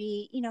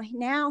Cody,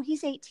 now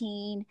he's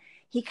 18.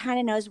 He kind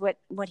of knows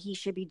what he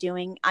should be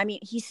doing. I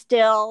mean, he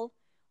still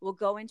will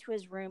go into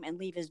his room and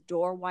leave his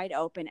door wide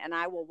open, and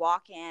I will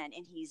walk in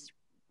and he's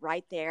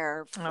right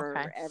there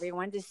for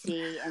everyone to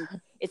see. And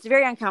it's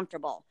very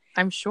uncomfortable.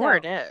 I'm sure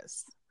it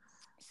is.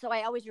 So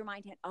I always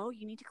remind him,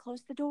 you need to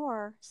close the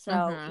door.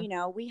 So,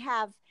 we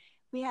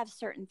have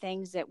certain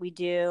things that we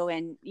do,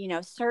 and, he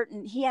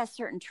has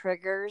certain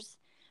triggers.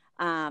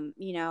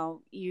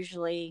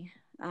 Usually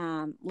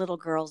little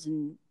girls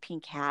and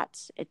pink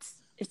hats.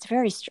 It's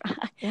very strong.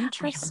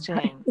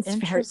 Interesting. Very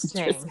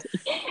interesting.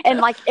 And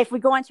like, if we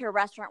go into a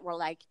restaurant, we're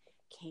like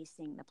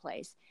casing the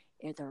place.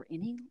 Are there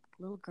any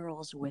little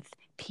girls with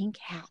pink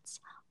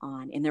hats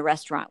on in the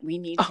restaurant? We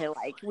need to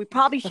we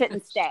probably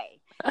shouldn't stay.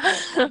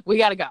 We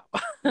got to go.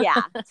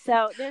 Yeah.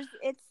 So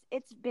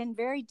it's been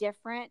very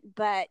different,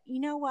 but you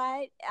know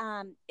what?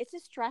 It's a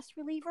stress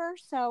reliever.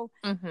 So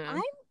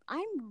I'm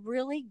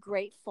really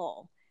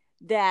grateful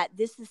that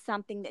this is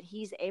something that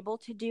he's able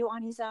to do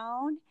on his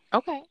own.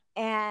 Okay.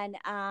 And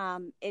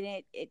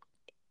it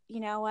you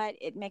know what?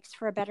 It makes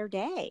for a better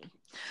day.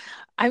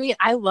 I mean,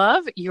 I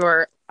love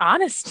your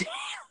honesty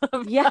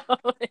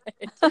about it,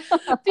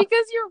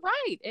 because you're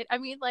right.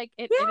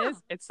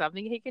 It's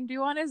something he can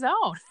do on his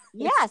own.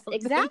 Yes,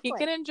 exactly. He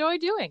can enjoy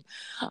doing.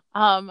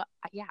 I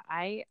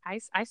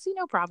see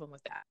no problem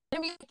with that. I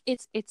mean,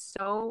 it's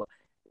so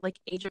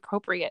age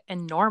appropriate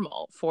and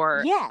normal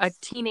for a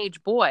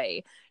teenage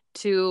boy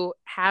to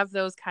have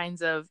those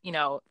kinds of,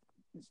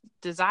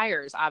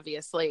 desires.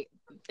 Obviously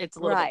it's a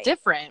little bit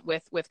different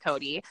with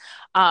Cody.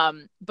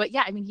 But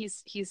yeah, I mean,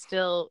 he's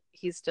still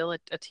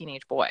a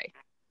teenage boy.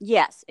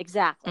 Yes,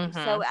 exactly.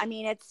 So, I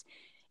mean,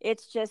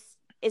 it's just,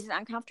 is it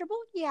uncomfortable?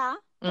 Yeah.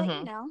 But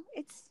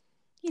it's,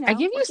 I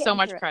give you so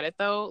much credit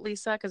though,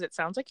 Lisa, because it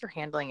sounds like you're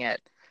handling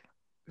it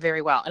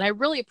very well. And I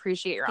really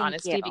appreciate your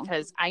honesty,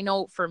 because I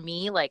know for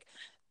me,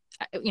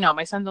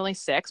 my son's only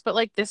 6,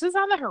 but this is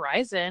on the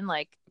horizon.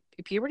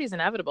 Puberty is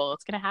inevitable.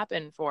 It's going to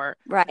happen for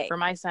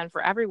my son,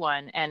 for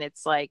everyone. And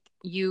it's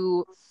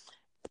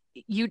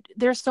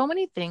there's so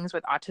many things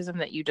with autism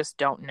that you just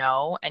don't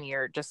know. And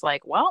you're just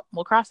well,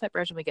 we'll cross that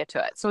bridge when we get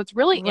to it. So it's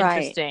really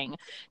interesting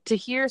to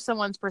hear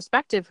someone's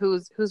perspective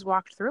who's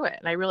walked through it.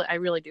 And I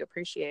really do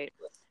appreciate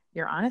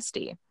your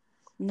honesty.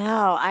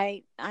 No,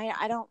 I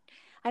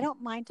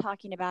don't mind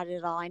talking about it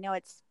at all. I know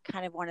it's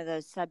kind of one of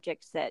those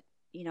subjects that,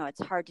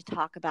 it's hard to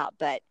talk about,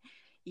 but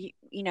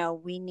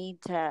we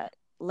need to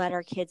let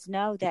our kids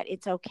know that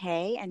it's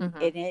okay. And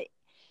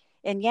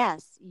and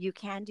yes, you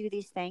can do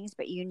these things,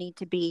 but you need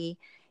to be,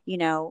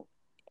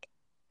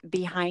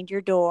 behind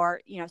your door,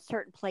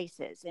 certain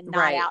places, and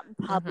not out in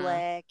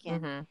public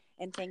and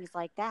things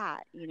like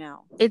that.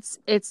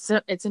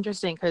 It's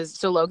interesting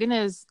because Logan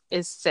is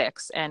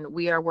 6, and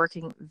we are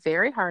working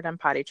very hard on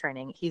potty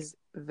training. He's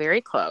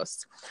very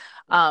close.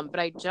 But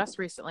I just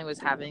recently was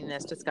having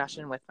this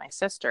discussion with my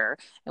sister,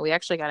 and we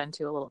actually got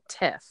into a little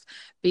tiff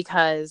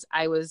because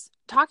I was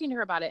talking to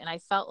her about it, and I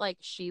felt like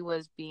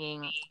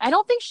I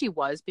don't think she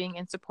was being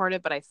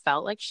insupportive, but I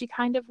felt like she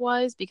kind of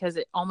was, because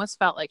it almost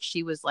felt like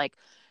she was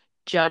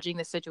judging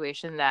the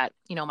situation that,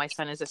 my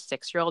son is a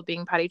 6-year-old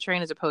being potty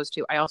trained, as opposed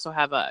to, I also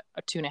have a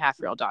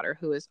 2.5-year-old daughter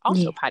who is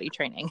also potty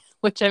training,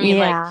 which I mean,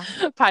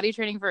 potty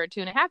training for a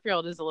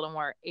 2.5-year-old is a little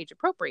more age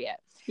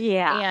appropriate.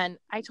 Yeah. And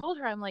I told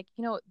her, I'm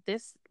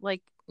this,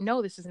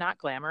 no, this is not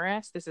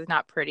glamorous. This is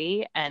not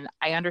pretty. And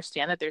I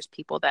understand that there's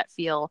people that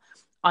feel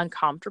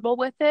uncomfortable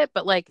with it,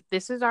 but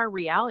this is our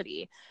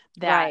reality,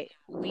 that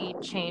we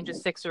change a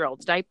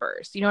 6-year-old's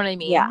diapers. You know what I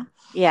mean?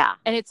 Yeah.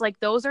 And it's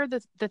those are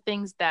the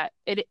things that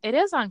it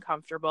is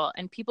uncomfortable,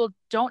 and people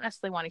don't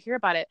necessarily want to hear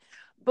about it,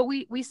 but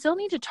we still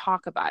need to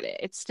talk about it.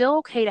 It's still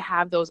okay to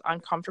have those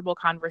uncomfortable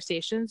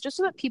conversations, just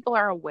so that people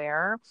are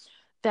aware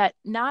that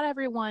not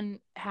everyone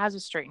has a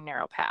straight and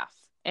narrow path,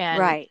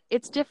 and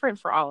it's different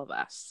for all of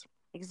us.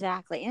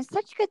 Exactly. And it's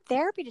such good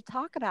therapy to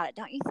talk about it,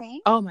 don't you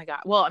think? Oh my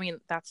God. Well, I mean,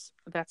 that's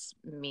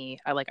me.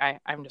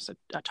 I'm just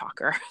a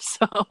talker.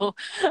 So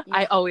Yeah.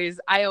 I always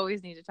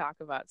need to talk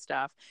about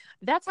stuff.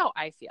 That's how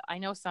I feel. I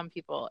know some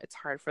people, it's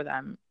hard for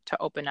them to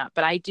open up,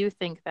 but I do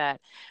think that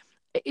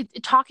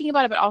talking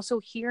about it, but also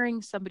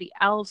hearing somebody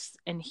else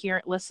and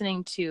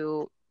listening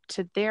to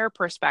their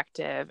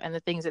perspective and the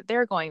things that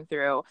they're going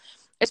through,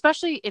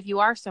 especially if you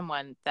are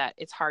someone that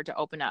it's hard to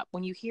open up,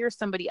 when you hear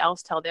somebody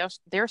else tell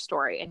their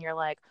story and you're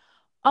like,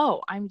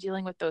 oh, I'm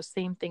dealing with those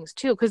same things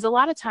too. Because a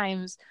lot of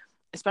times,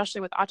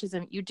 especially with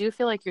autism, you do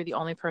feel like you're the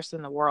only person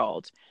in the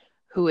world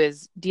who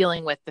is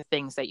dealing with the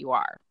things that you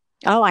are.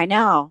 Oh, I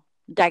know.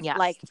 Yes.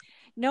 Like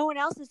no one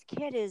else's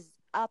kid is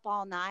up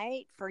all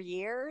night for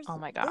years. Oh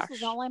my This is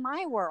gosh. only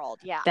my world.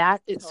 Yeah.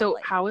 Totally. Totally. So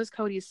how is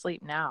Cody's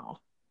sleep now?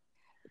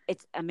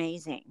 It's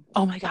amazing.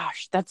 Oh my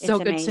gosh, that's so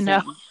It's good amazing. to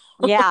know.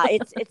 Yeah,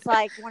 it's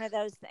like one of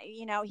those,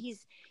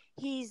 he's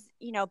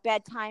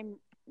bedtime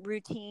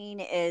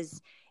routine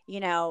is,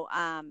 in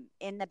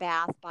the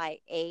bath by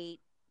 8,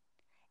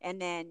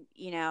 and then,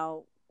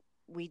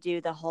 we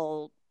do the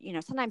whole,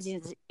 sometimes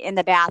he's in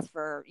the bath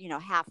for,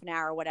 half an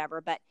hour or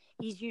whatever, but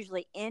he's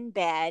usually in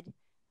bed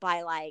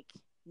by like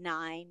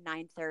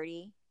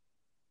 9:30,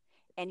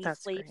 and he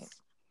That's sleeps. great.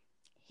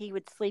 He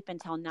would sleep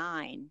until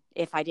 9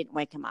 if I didn't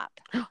wake him up.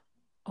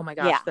 Oh my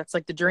gosh, that's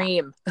like the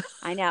dream. Yeah.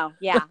 I know.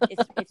 Yeah,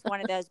 it's one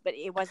of those, but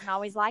it wasn't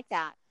always like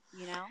that,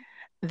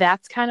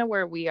 That's kind of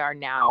where we are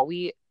now.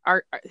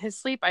 His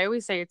sleep, I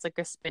always say it's like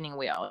a spinning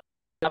wheel,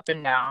 up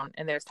and down,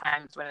 and there's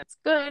times when it's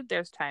good,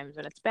 there's times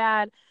when it's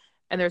bad,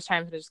 and there's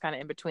times when it's just kind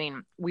of in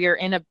between. We are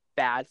in a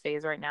bad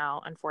phase right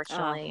now,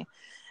 unfortunately.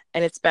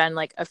 And it's been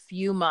like a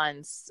few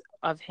months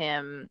of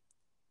him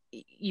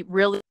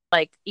really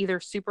like either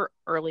super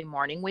early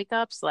morning wake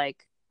ups,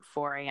 like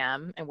 4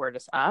 a.m. and we're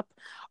just up,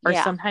 or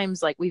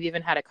sometimes like we've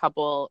even had a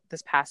couple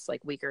this past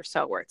like week or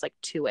so where it's like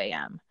 2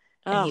 a.m.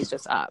 and he's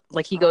just up.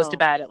 Like he goes to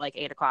bed at like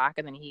 8 o'clock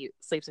and then he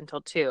sleeps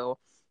until 2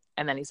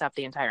 and then he's up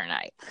the entire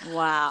night.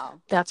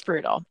 Wow. That's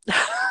brutal.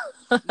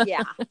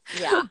 Yeah.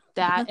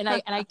 That and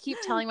I keep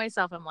telling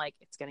myself, I'm like,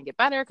 it's gonna get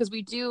better, because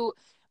we do,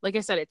 like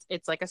I said,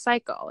 it's like a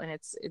cycle, and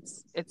it's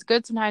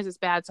good sometimes, it's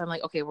bad. So I'm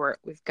like, okay,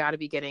 we've got to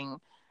be getting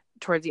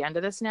towards the end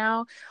of this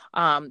now,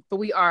 but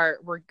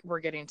we're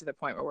getting to the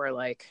point where we're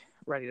like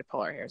ready to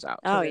pull our hairs out.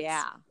 Oh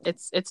yeah,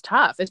 it's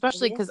tough,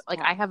 especially because like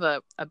tough. I have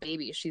a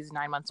baby. She's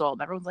 9 months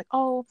old. Everyone's like,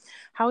 oh,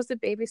 how's the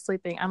baby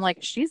sleeping? I'm like,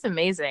 she's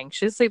amazing.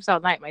 She sleeps all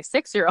night. My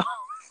 6-year-old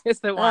is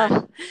the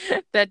one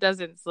that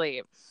doesn't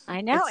sleep.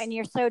 I know, and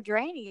you're so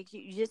draining,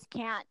 you just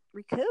can't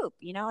recoup,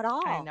 at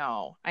all. I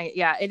know.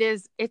 It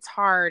is. It's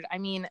hard. I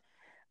mean,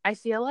 I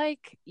feel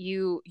like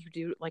you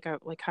do like kind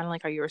of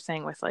like how you were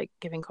saying with like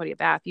giving Cody a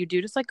bath. You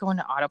do just like go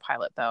into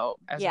autopilot though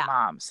as a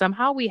mom.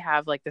 Somehow we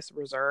have like this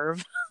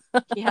reserve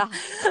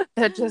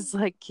that just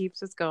like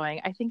keeps us going.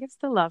 I think it's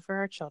the love for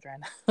our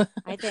children.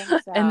 I think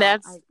so. And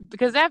that's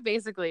because that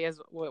basically is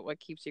what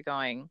keeps you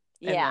going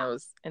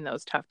in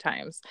those tough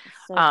times.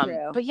 So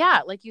true. But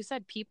yeah, like you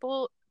said,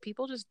 people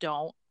just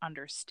don't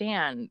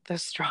understand the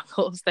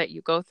struggles that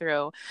you go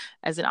through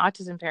as an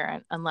autism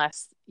parent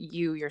unless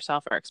you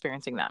yourself are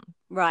experiencing them.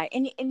 Right.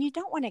 And you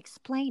don't want to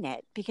explain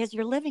it because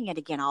you're living it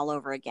again all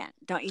over again.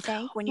 Don't you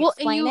think? When you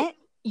explain it?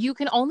 You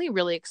can only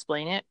really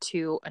explain it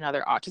to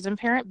another autism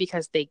parent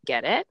because they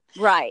get it.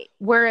 Right.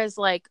 Whereas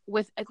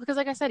because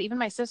like I said, even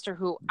my sister,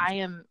 who I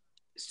am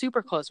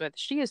super close with,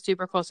 she is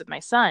super close with my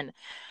son.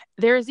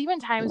 There's even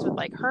times with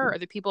like her or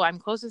the people I'm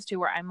closest to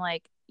where I'm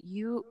like,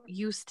 you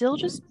still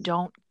just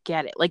don't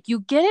get it. Like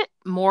you get it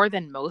more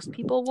than most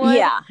people would.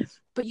 Yeah.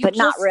 But just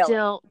not really.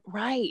 Still,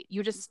 right.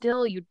 You just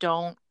still, you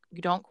don't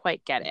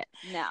quite get it.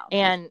 No.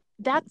 And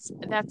that's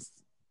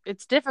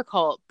it's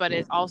difficult, but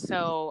it's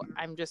also,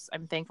 I'm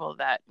thankful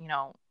that,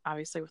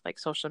 obviously with like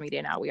social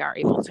media now, we are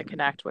able to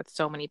connect with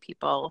so many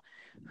people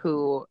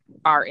who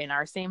are in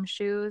our same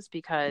shoes,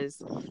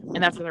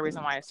 and that's another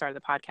reason why I started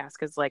the podcast.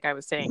 Cause like I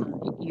was saying,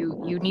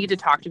 you need to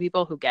talk to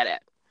people who get it.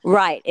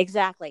 Right.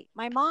 Exactly.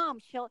 My mom,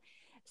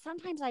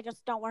 sometimes I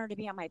just don't want her to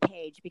be on my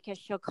page because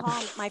she'll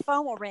call, my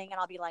phone will ring and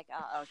I'll be like,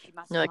 she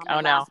must have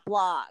on my last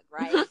blog.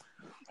 Right.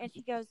 And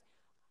she goes,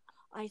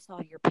 I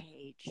saw your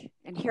page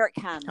and here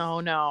it comes. Oh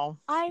no.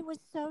 I was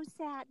so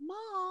sad.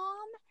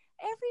 Mom,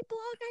 every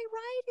blog I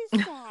write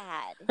is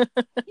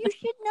sad. You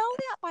should know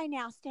that by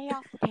now. Stay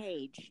off the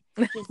page.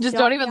 Just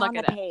don't even look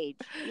at the page.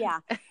 Yeah.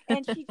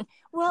 And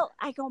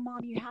I go,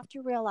 Mom, you have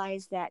to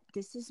realize that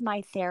this is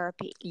my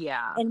therapy.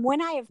 Yeah. And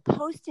when I have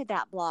posted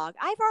that blog,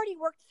 I've already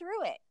worked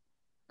through it.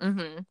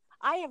 Mm-hmm.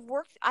 I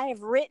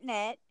have written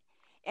it,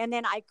 and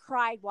then I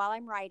cried while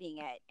I'm writing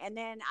it. And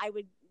then I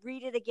would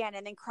read it again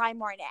and then cry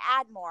more and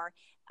add more.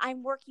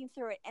 I'm working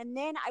through it. And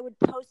then I would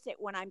post it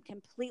when I'm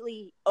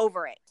completely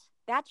over it.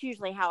 That's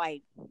usually how I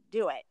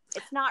do it.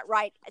 It's not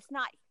right. It's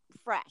not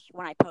fresh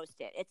when I post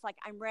it. It's like,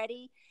 I'm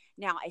ready.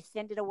 Now I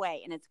send it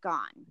away and it's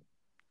gone.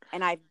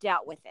 And I've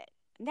dealt with it.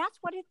 And that's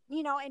what it,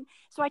 and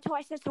so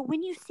I said, so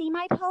when you see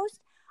my post,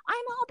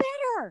 I'm all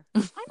better.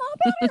 I'm all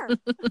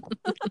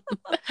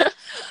better.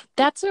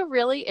 That's a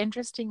really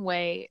interesting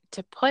way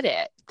to put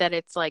it, that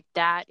it's like,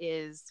 that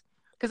is,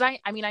 because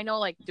I mean, I know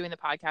like doing the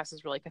podcast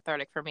is really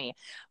cathartic for me.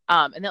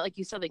 And that, like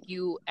you said, like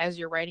you, as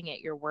you're writing it,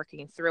 you're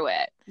working through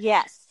it.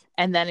 Yes.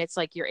 And then it's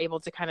like, you're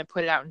able to kind of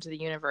put it out into the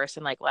universe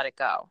and like, let it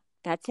go.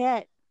 That's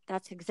it.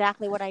 That's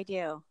exactly what I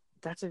do.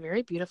 That's a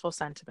very beautiful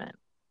sentiment.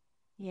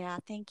 Yeah.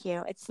 Thank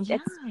you. Yeah.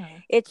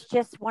 It's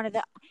just one of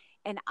the,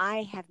 and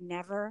I have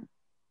never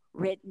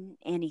written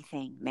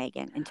anything,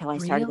 Megan, until I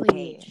started the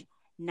page.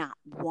 Not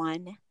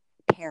one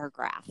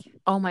paragraph.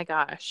 Oh my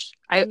gosh.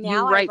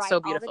 You write so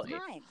beautifully.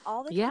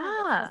 All the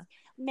time.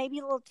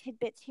 Maybe little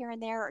tidbits here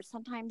and there, or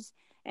sometimes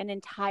an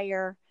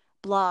entire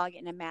blog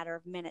in a matter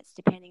of minutes,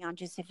 depending on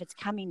just if it's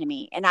coming to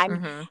me. And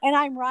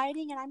I'm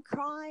writing and I'm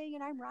crying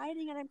and I'm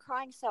writing and I'm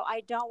crying. So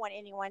I don't want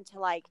anyone to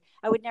like,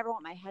 I would never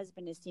want my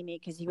husband to see me,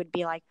 because he would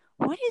be like,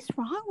 what is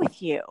wrong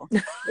with you?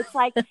 It's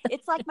like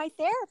my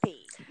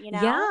therapy, you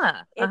know?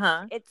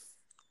 Yeah.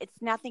 It's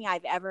nothing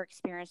I've ever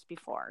experienced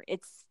before.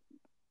 It's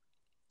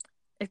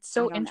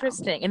so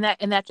interesting. And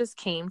that just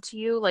came to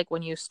you like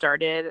when you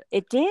started?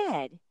 It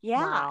did.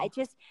 Yeah. Wow.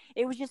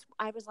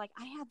 I was like,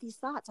 I have these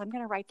thoughts. I'm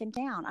going to write them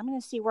down. I'm going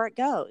to see where it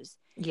goes.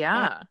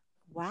 Yeah.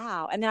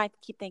 Wow. And then I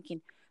keep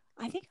thinking,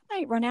 I think I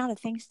might run out of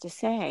things to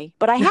say,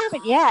 but I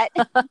haven't yet.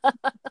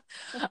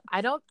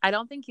 I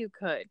don't think you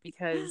could,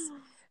 because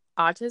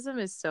autism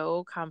is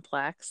so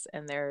complex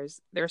and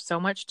there's so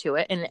much to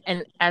it.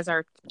 And as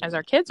our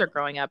kids are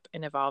growing up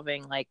and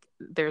evolving, like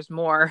there's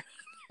more.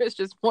 There's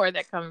just more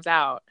that comes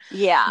out.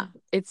 Yeah.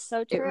 It's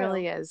so true. It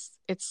really is.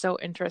 It's so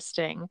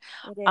interesting.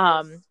 It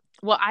is.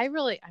 Well, I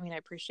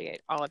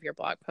appreciate all of your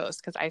blog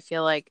posts, because I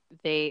feel like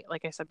they,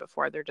 like I said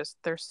before,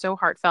 they're so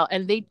heartfelt,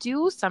 and they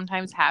do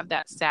sometimes have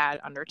that sad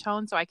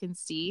undertone. So I can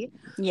see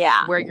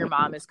where your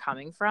mom is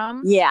coming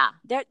from. Yeah.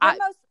 They're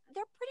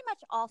pretty much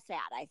all sad,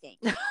 I think.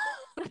 They're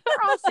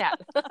all sad.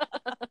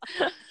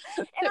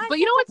 But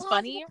you know what's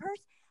funny?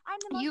 I'm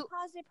the most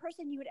positive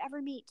person you would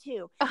ever meet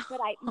too.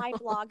 But my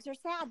blogs are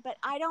sad, but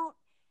I don't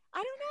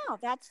know.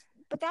 That's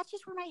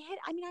just where my head,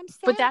 I mean, I'm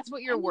sad. But that's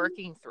what you're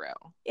working through.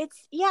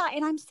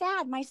 And I'm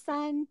sad. My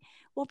son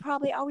will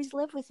probably always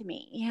live with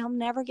me. He'll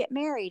never get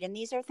married. And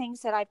these are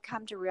things that I've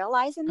come to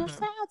realize, and they're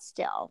sad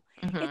still.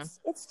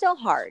 It's still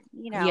hard,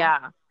 you know?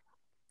 Yeah.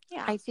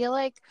 Yeah. I feel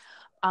like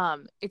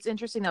it's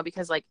interesting though,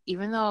 because like,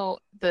 even though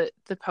the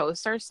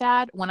posts are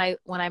sad, when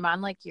I'm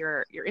on like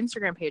your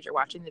Instagram page or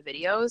watching the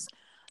videos,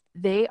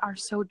 they are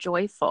so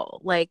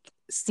joyful. Like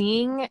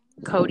seeing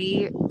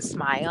Cody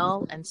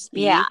smile and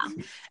speak,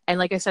 and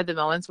like I said, the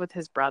moments with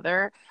his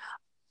brother,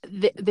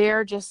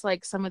 they're just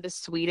like some of the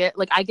sweetest.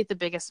 Like I get the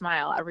biggest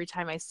smile every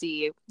time I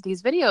see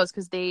these videos,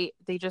 because they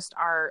just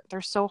are,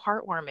 they're so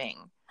heartwarming.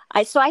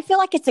 So I feel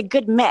like it's a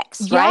good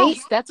mix, right?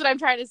 That's what I'm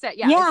trying to say.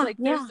 Yeah, it's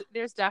like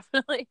there's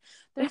definitely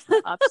there's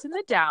the ups and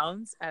the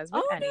downs, as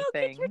with anything.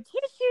 No, get your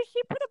tissues.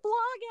 She put a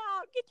blog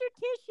out. Get your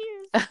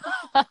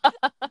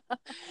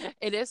tissues.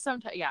 It is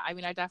sometimes. Yeah, I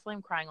mean, I definitely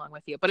am crying along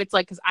with you, but it's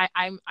like, because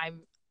I'm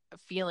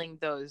feeling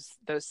those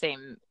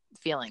same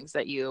feelings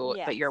that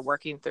you're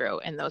working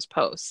through in those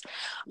posts.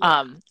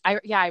 I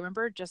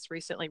remember just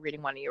recently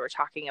reading one, you were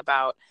talking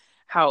about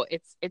how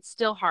it's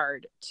still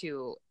hard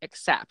to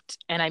accept,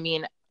 and I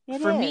mean,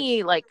 for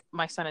me, like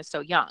my son is so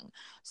young,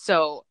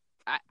 so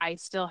I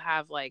still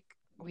have like,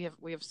 we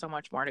have so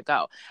much more to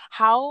go.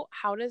 How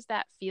does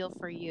that feel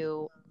for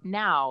you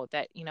now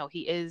that, you know,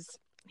 he is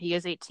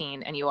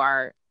 18 and you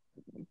are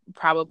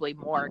probably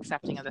more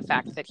accepting of the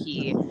fact that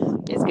he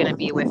is going to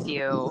be with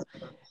you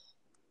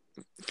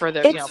for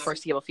the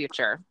foreseeable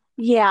future?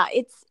 Yeah,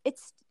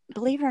 it's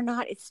believe it or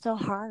not, it's still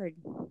hard.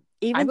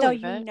 Even though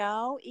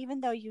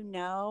you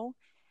know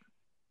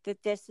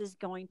that this is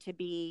going to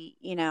be,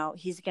 you know,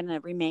 he's going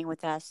to remain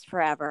with us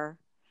forever.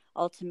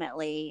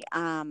 Ultimately,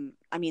 I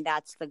mean,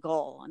 that's the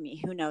goal. I mean,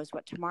 who knows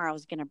what tomorrow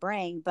is going to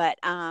bring, but,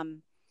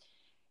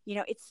 you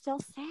know, it's still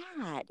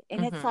sad.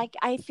 And it's like,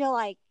 I feel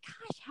like,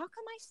 gosh,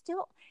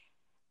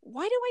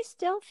 why do I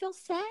still feel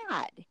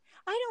sad?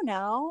 I don't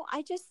know.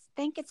 I just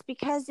think it's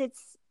because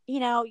it's, you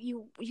know,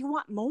 you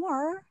want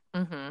more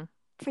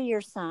for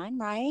your son,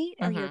 right?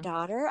 Or your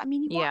daughter. I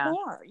mean, you want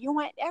more. You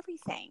want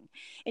everything.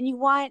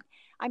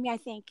 And I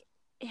think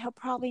he'll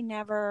definitely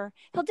never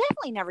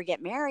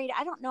get married.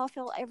 I don't know if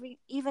he'll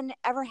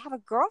ever have a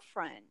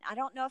girlfriend. I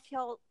don't know if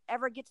he'll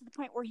ever get to the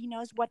point where he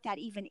knows what that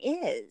even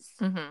is.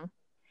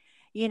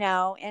 You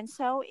know, and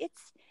so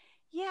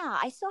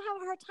I still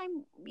have a hard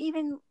time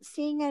even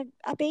seeing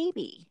a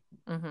baby.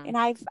 And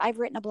I've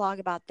written a blog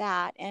about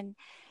that. And,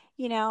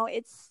 you know,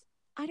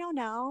 I don't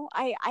know.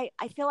 I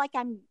feel like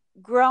I'm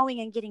growing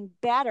and getting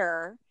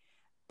better,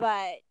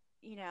 but,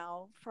 you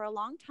know, for a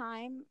long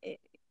time,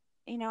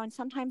 you know, and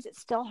sometimes it's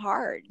still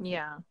hard.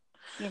 Yeah.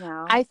 You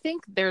know, I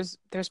think there's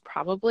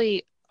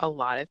probably a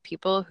lot of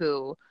people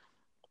who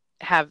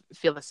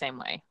feel the same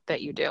way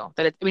that you do.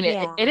 That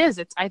it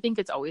is. I think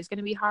it's always going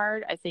to be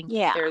hard. I think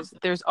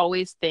there's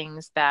always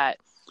things that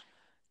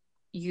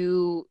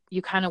you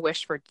kind of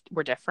wish were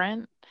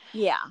different.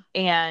 Yeah.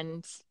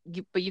 And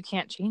but you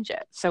can't change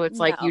it. So it's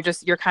like, No.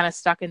 you're kind of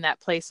stuck in that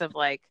place of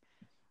like,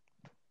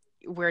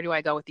 where do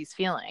I go with these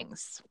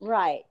feelings?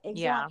 Right.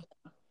 Exactly. Yeah.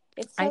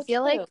 It's so I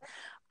feel true. like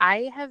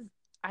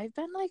I've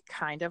been like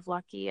kind of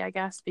lucky, I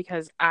guess,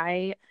 because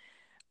I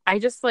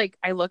just like,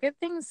 I look at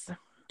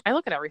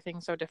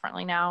everything so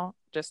differently now,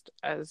 just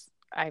as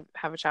I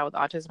have a child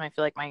with autism. I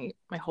feel like my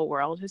whole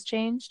world has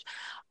changed.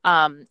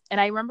 And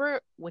I remember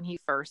when he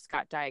first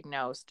got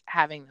diagnosed,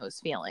 having those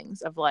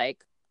feelings of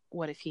like,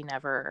 what if he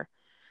never,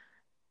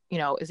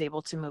 is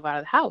able to move out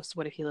of the house?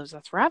 What if he lives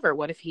with us forever?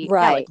 What if he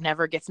like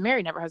never gets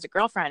married, never has a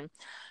girlfriend?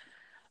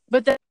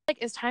 But then,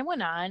 like, as time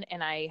went on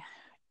and I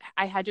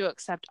had to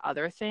accept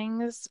other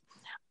things,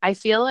 I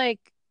feel like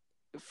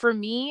for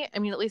me, I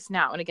mean, at least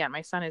now, and again,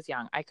 my son is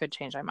young, I could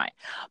change my mind.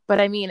 But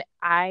I mean,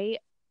 I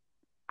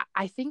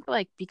think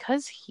like,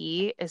 because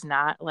he is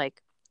not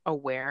like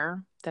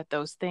aware that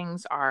those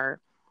things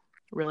are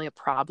really a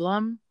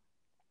problem,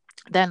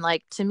 then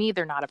like, to me,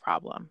 they're not a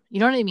problem. You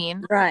know what I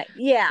mean? Right.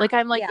 Yeah. Like,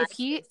 I'm like, yeah.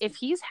 if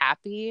he's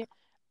happy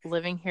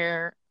living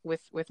here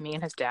with me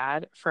and his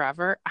dad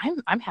forever,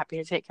 I'm happy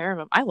to take care of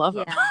him. I love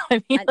him.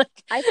 I mean,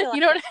 I feel like,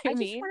 you know what I mean?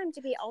 I just want him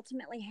to be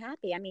ultimately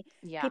happy. I mean,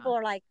 people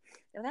are like,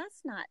 well,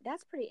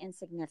 that's pretty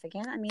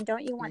insignificant. I mean,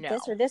 don't you want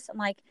this or this? I'm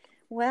like,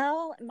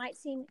 well, it might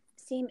seem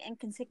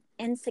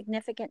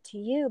insignificant to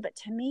you, but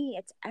to me,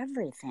 it's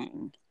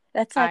everything.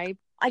 That's like,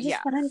 I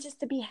just want him just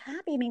to be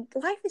happy. I mean,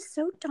 life is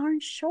so darn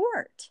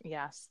short.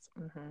 Yes.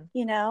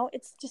 Mm-hmm.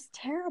 It's just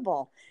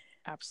terrible.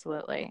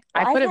 Absolutely.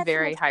 Well, I put a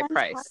very high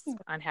price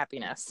on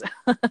happiness.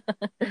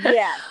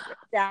 Yes,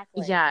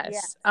 exactly.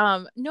 Yes.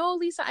 No,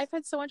 Lisa, I've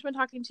had so much fun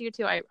talking to you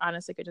too. I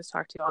honestly could just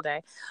talk to you all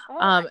day.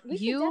 We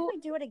should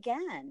definitely do it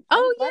again.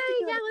 Oh, yeah.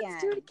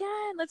 Let's do it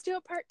again. Let's do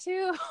a part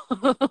 2.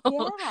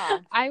 Yeah.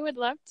 I would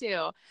love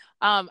to.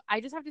 I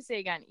just have to say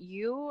again,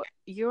 you're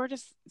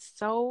just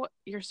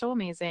you're so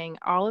amazing.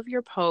 All of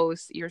your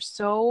posts, you're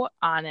so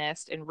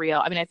honest and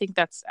real. I mean, I think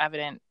that's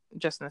evident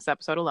just in this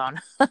episode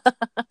alone.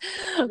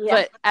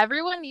 But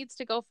everyone needs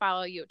to go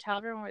follow you. Tell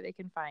everyone where they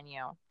can find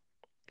you.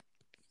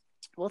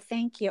 Well,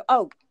 thank you.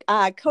 Oh,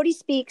 Cody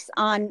Speaks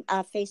on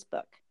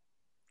Facebook.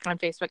 On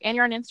Facebook, and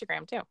you're on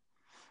Instagram too.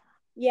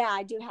 Yeah,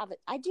 I do have it.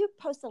 I do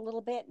post a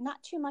little bit,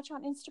 not too much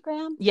on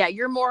Instagram. Yeah,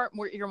 you're more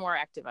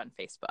active on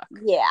Facebook.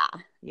 Yeah.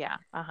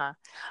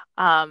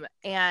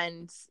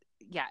 And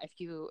yeah, if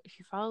you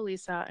follow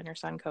Lisa and her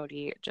son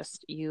Cody,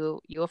 just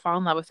you will fall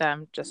in love with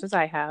them, just as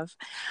I have.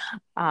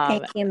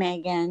 Thank you,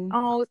 Megan.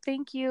 Oh,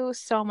 thank you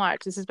so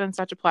much. This has been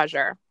such a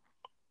pleasure.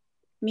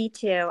 Me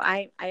too.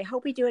 I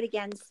hope we do it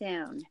again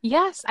soon.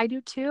 Yes, I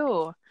do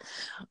too.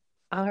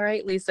 All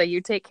right, Lisa,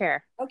 you take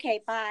care.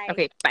 Okay, bye.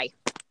 Okay, bye.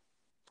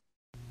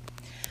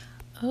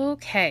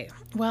 Okay,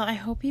 well, I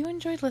hope you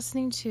enjoyed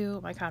listening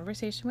to my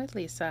conversation with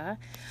Lisa.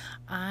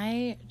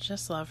 I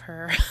just love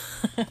her.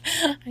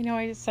 I know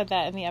I just said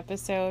that in the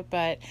episode,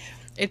 but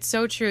it's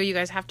so true. You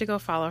guys have to go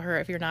follow her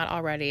if you're not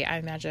already. I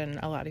imagine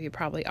a lot of you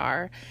probably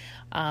are.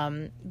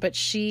 But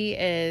she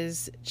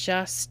is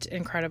just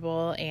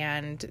incredible,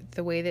 and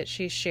the way that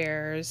she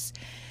shares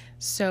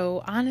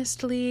so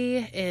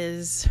honestly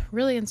is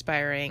really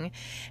inspiring.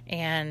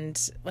 And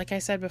like I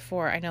said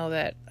before, I know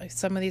that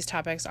some of these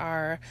topics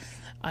are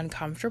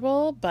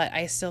uncomfortable, but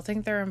I still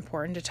think they're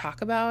important to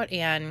talk about.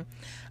 And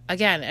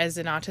again, as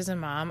an autism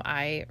mom,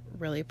 I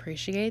really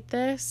appreciate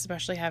this,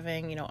 especially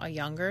having, a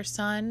younger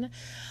son.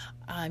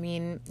 I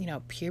mean,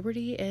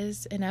 puberty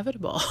is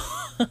inevitable.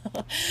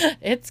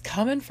 It's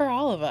coming for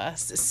all of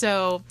us.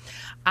 So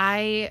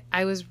I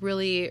was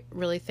really,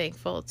 really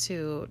thankful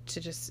to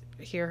just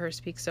hear her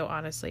speak so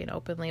honestly and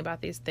openly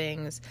about these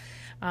things,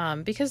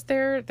 because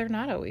they're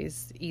not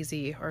always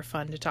easy or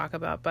fun to talk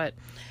about, but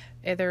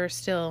they're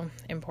still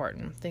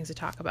important things to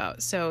talk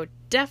about. So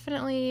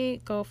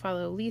definitely go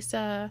follow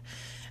Lisa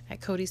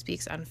at Cody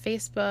Speaks on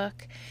Facebook.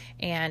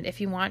 And if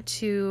you want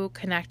to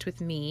connect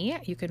with me,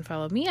 you can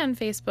follow me on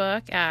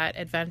Facebook at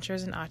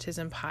Adventures in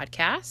Autism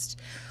Podcast,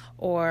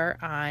 or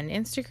on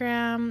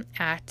Instagram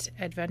at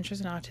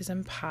Adventures in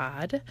Autism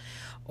Pod,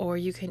 or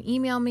you can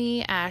email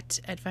me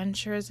at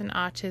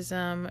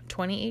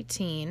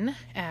adventuresinautism2018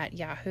 at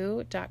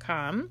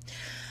yahoo.com.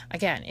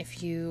 Again,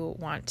 if you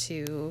want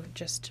to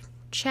just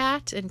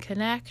chat and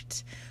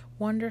connect,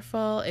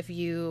 wonderful. If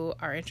you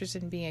are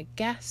interested in being a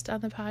guest on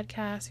the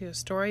podcast, if you have a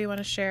story you want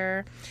to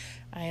share,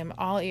 I am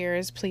all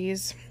ears.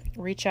 Please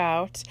reach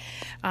out.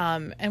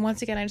 And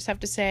once again, I just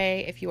have to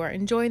say, if you are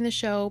enjoying the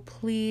show,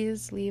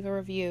 please leave a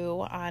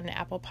review on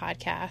Apple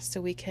Podcasts so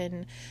we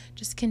can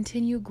just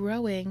continue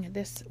growing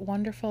this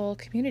wonderful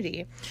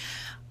community.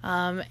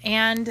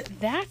 And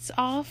that's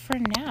all for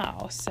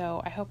now.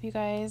 So I hope you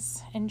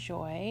guys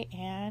enjoy,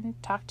 and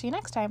talk to you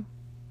next time.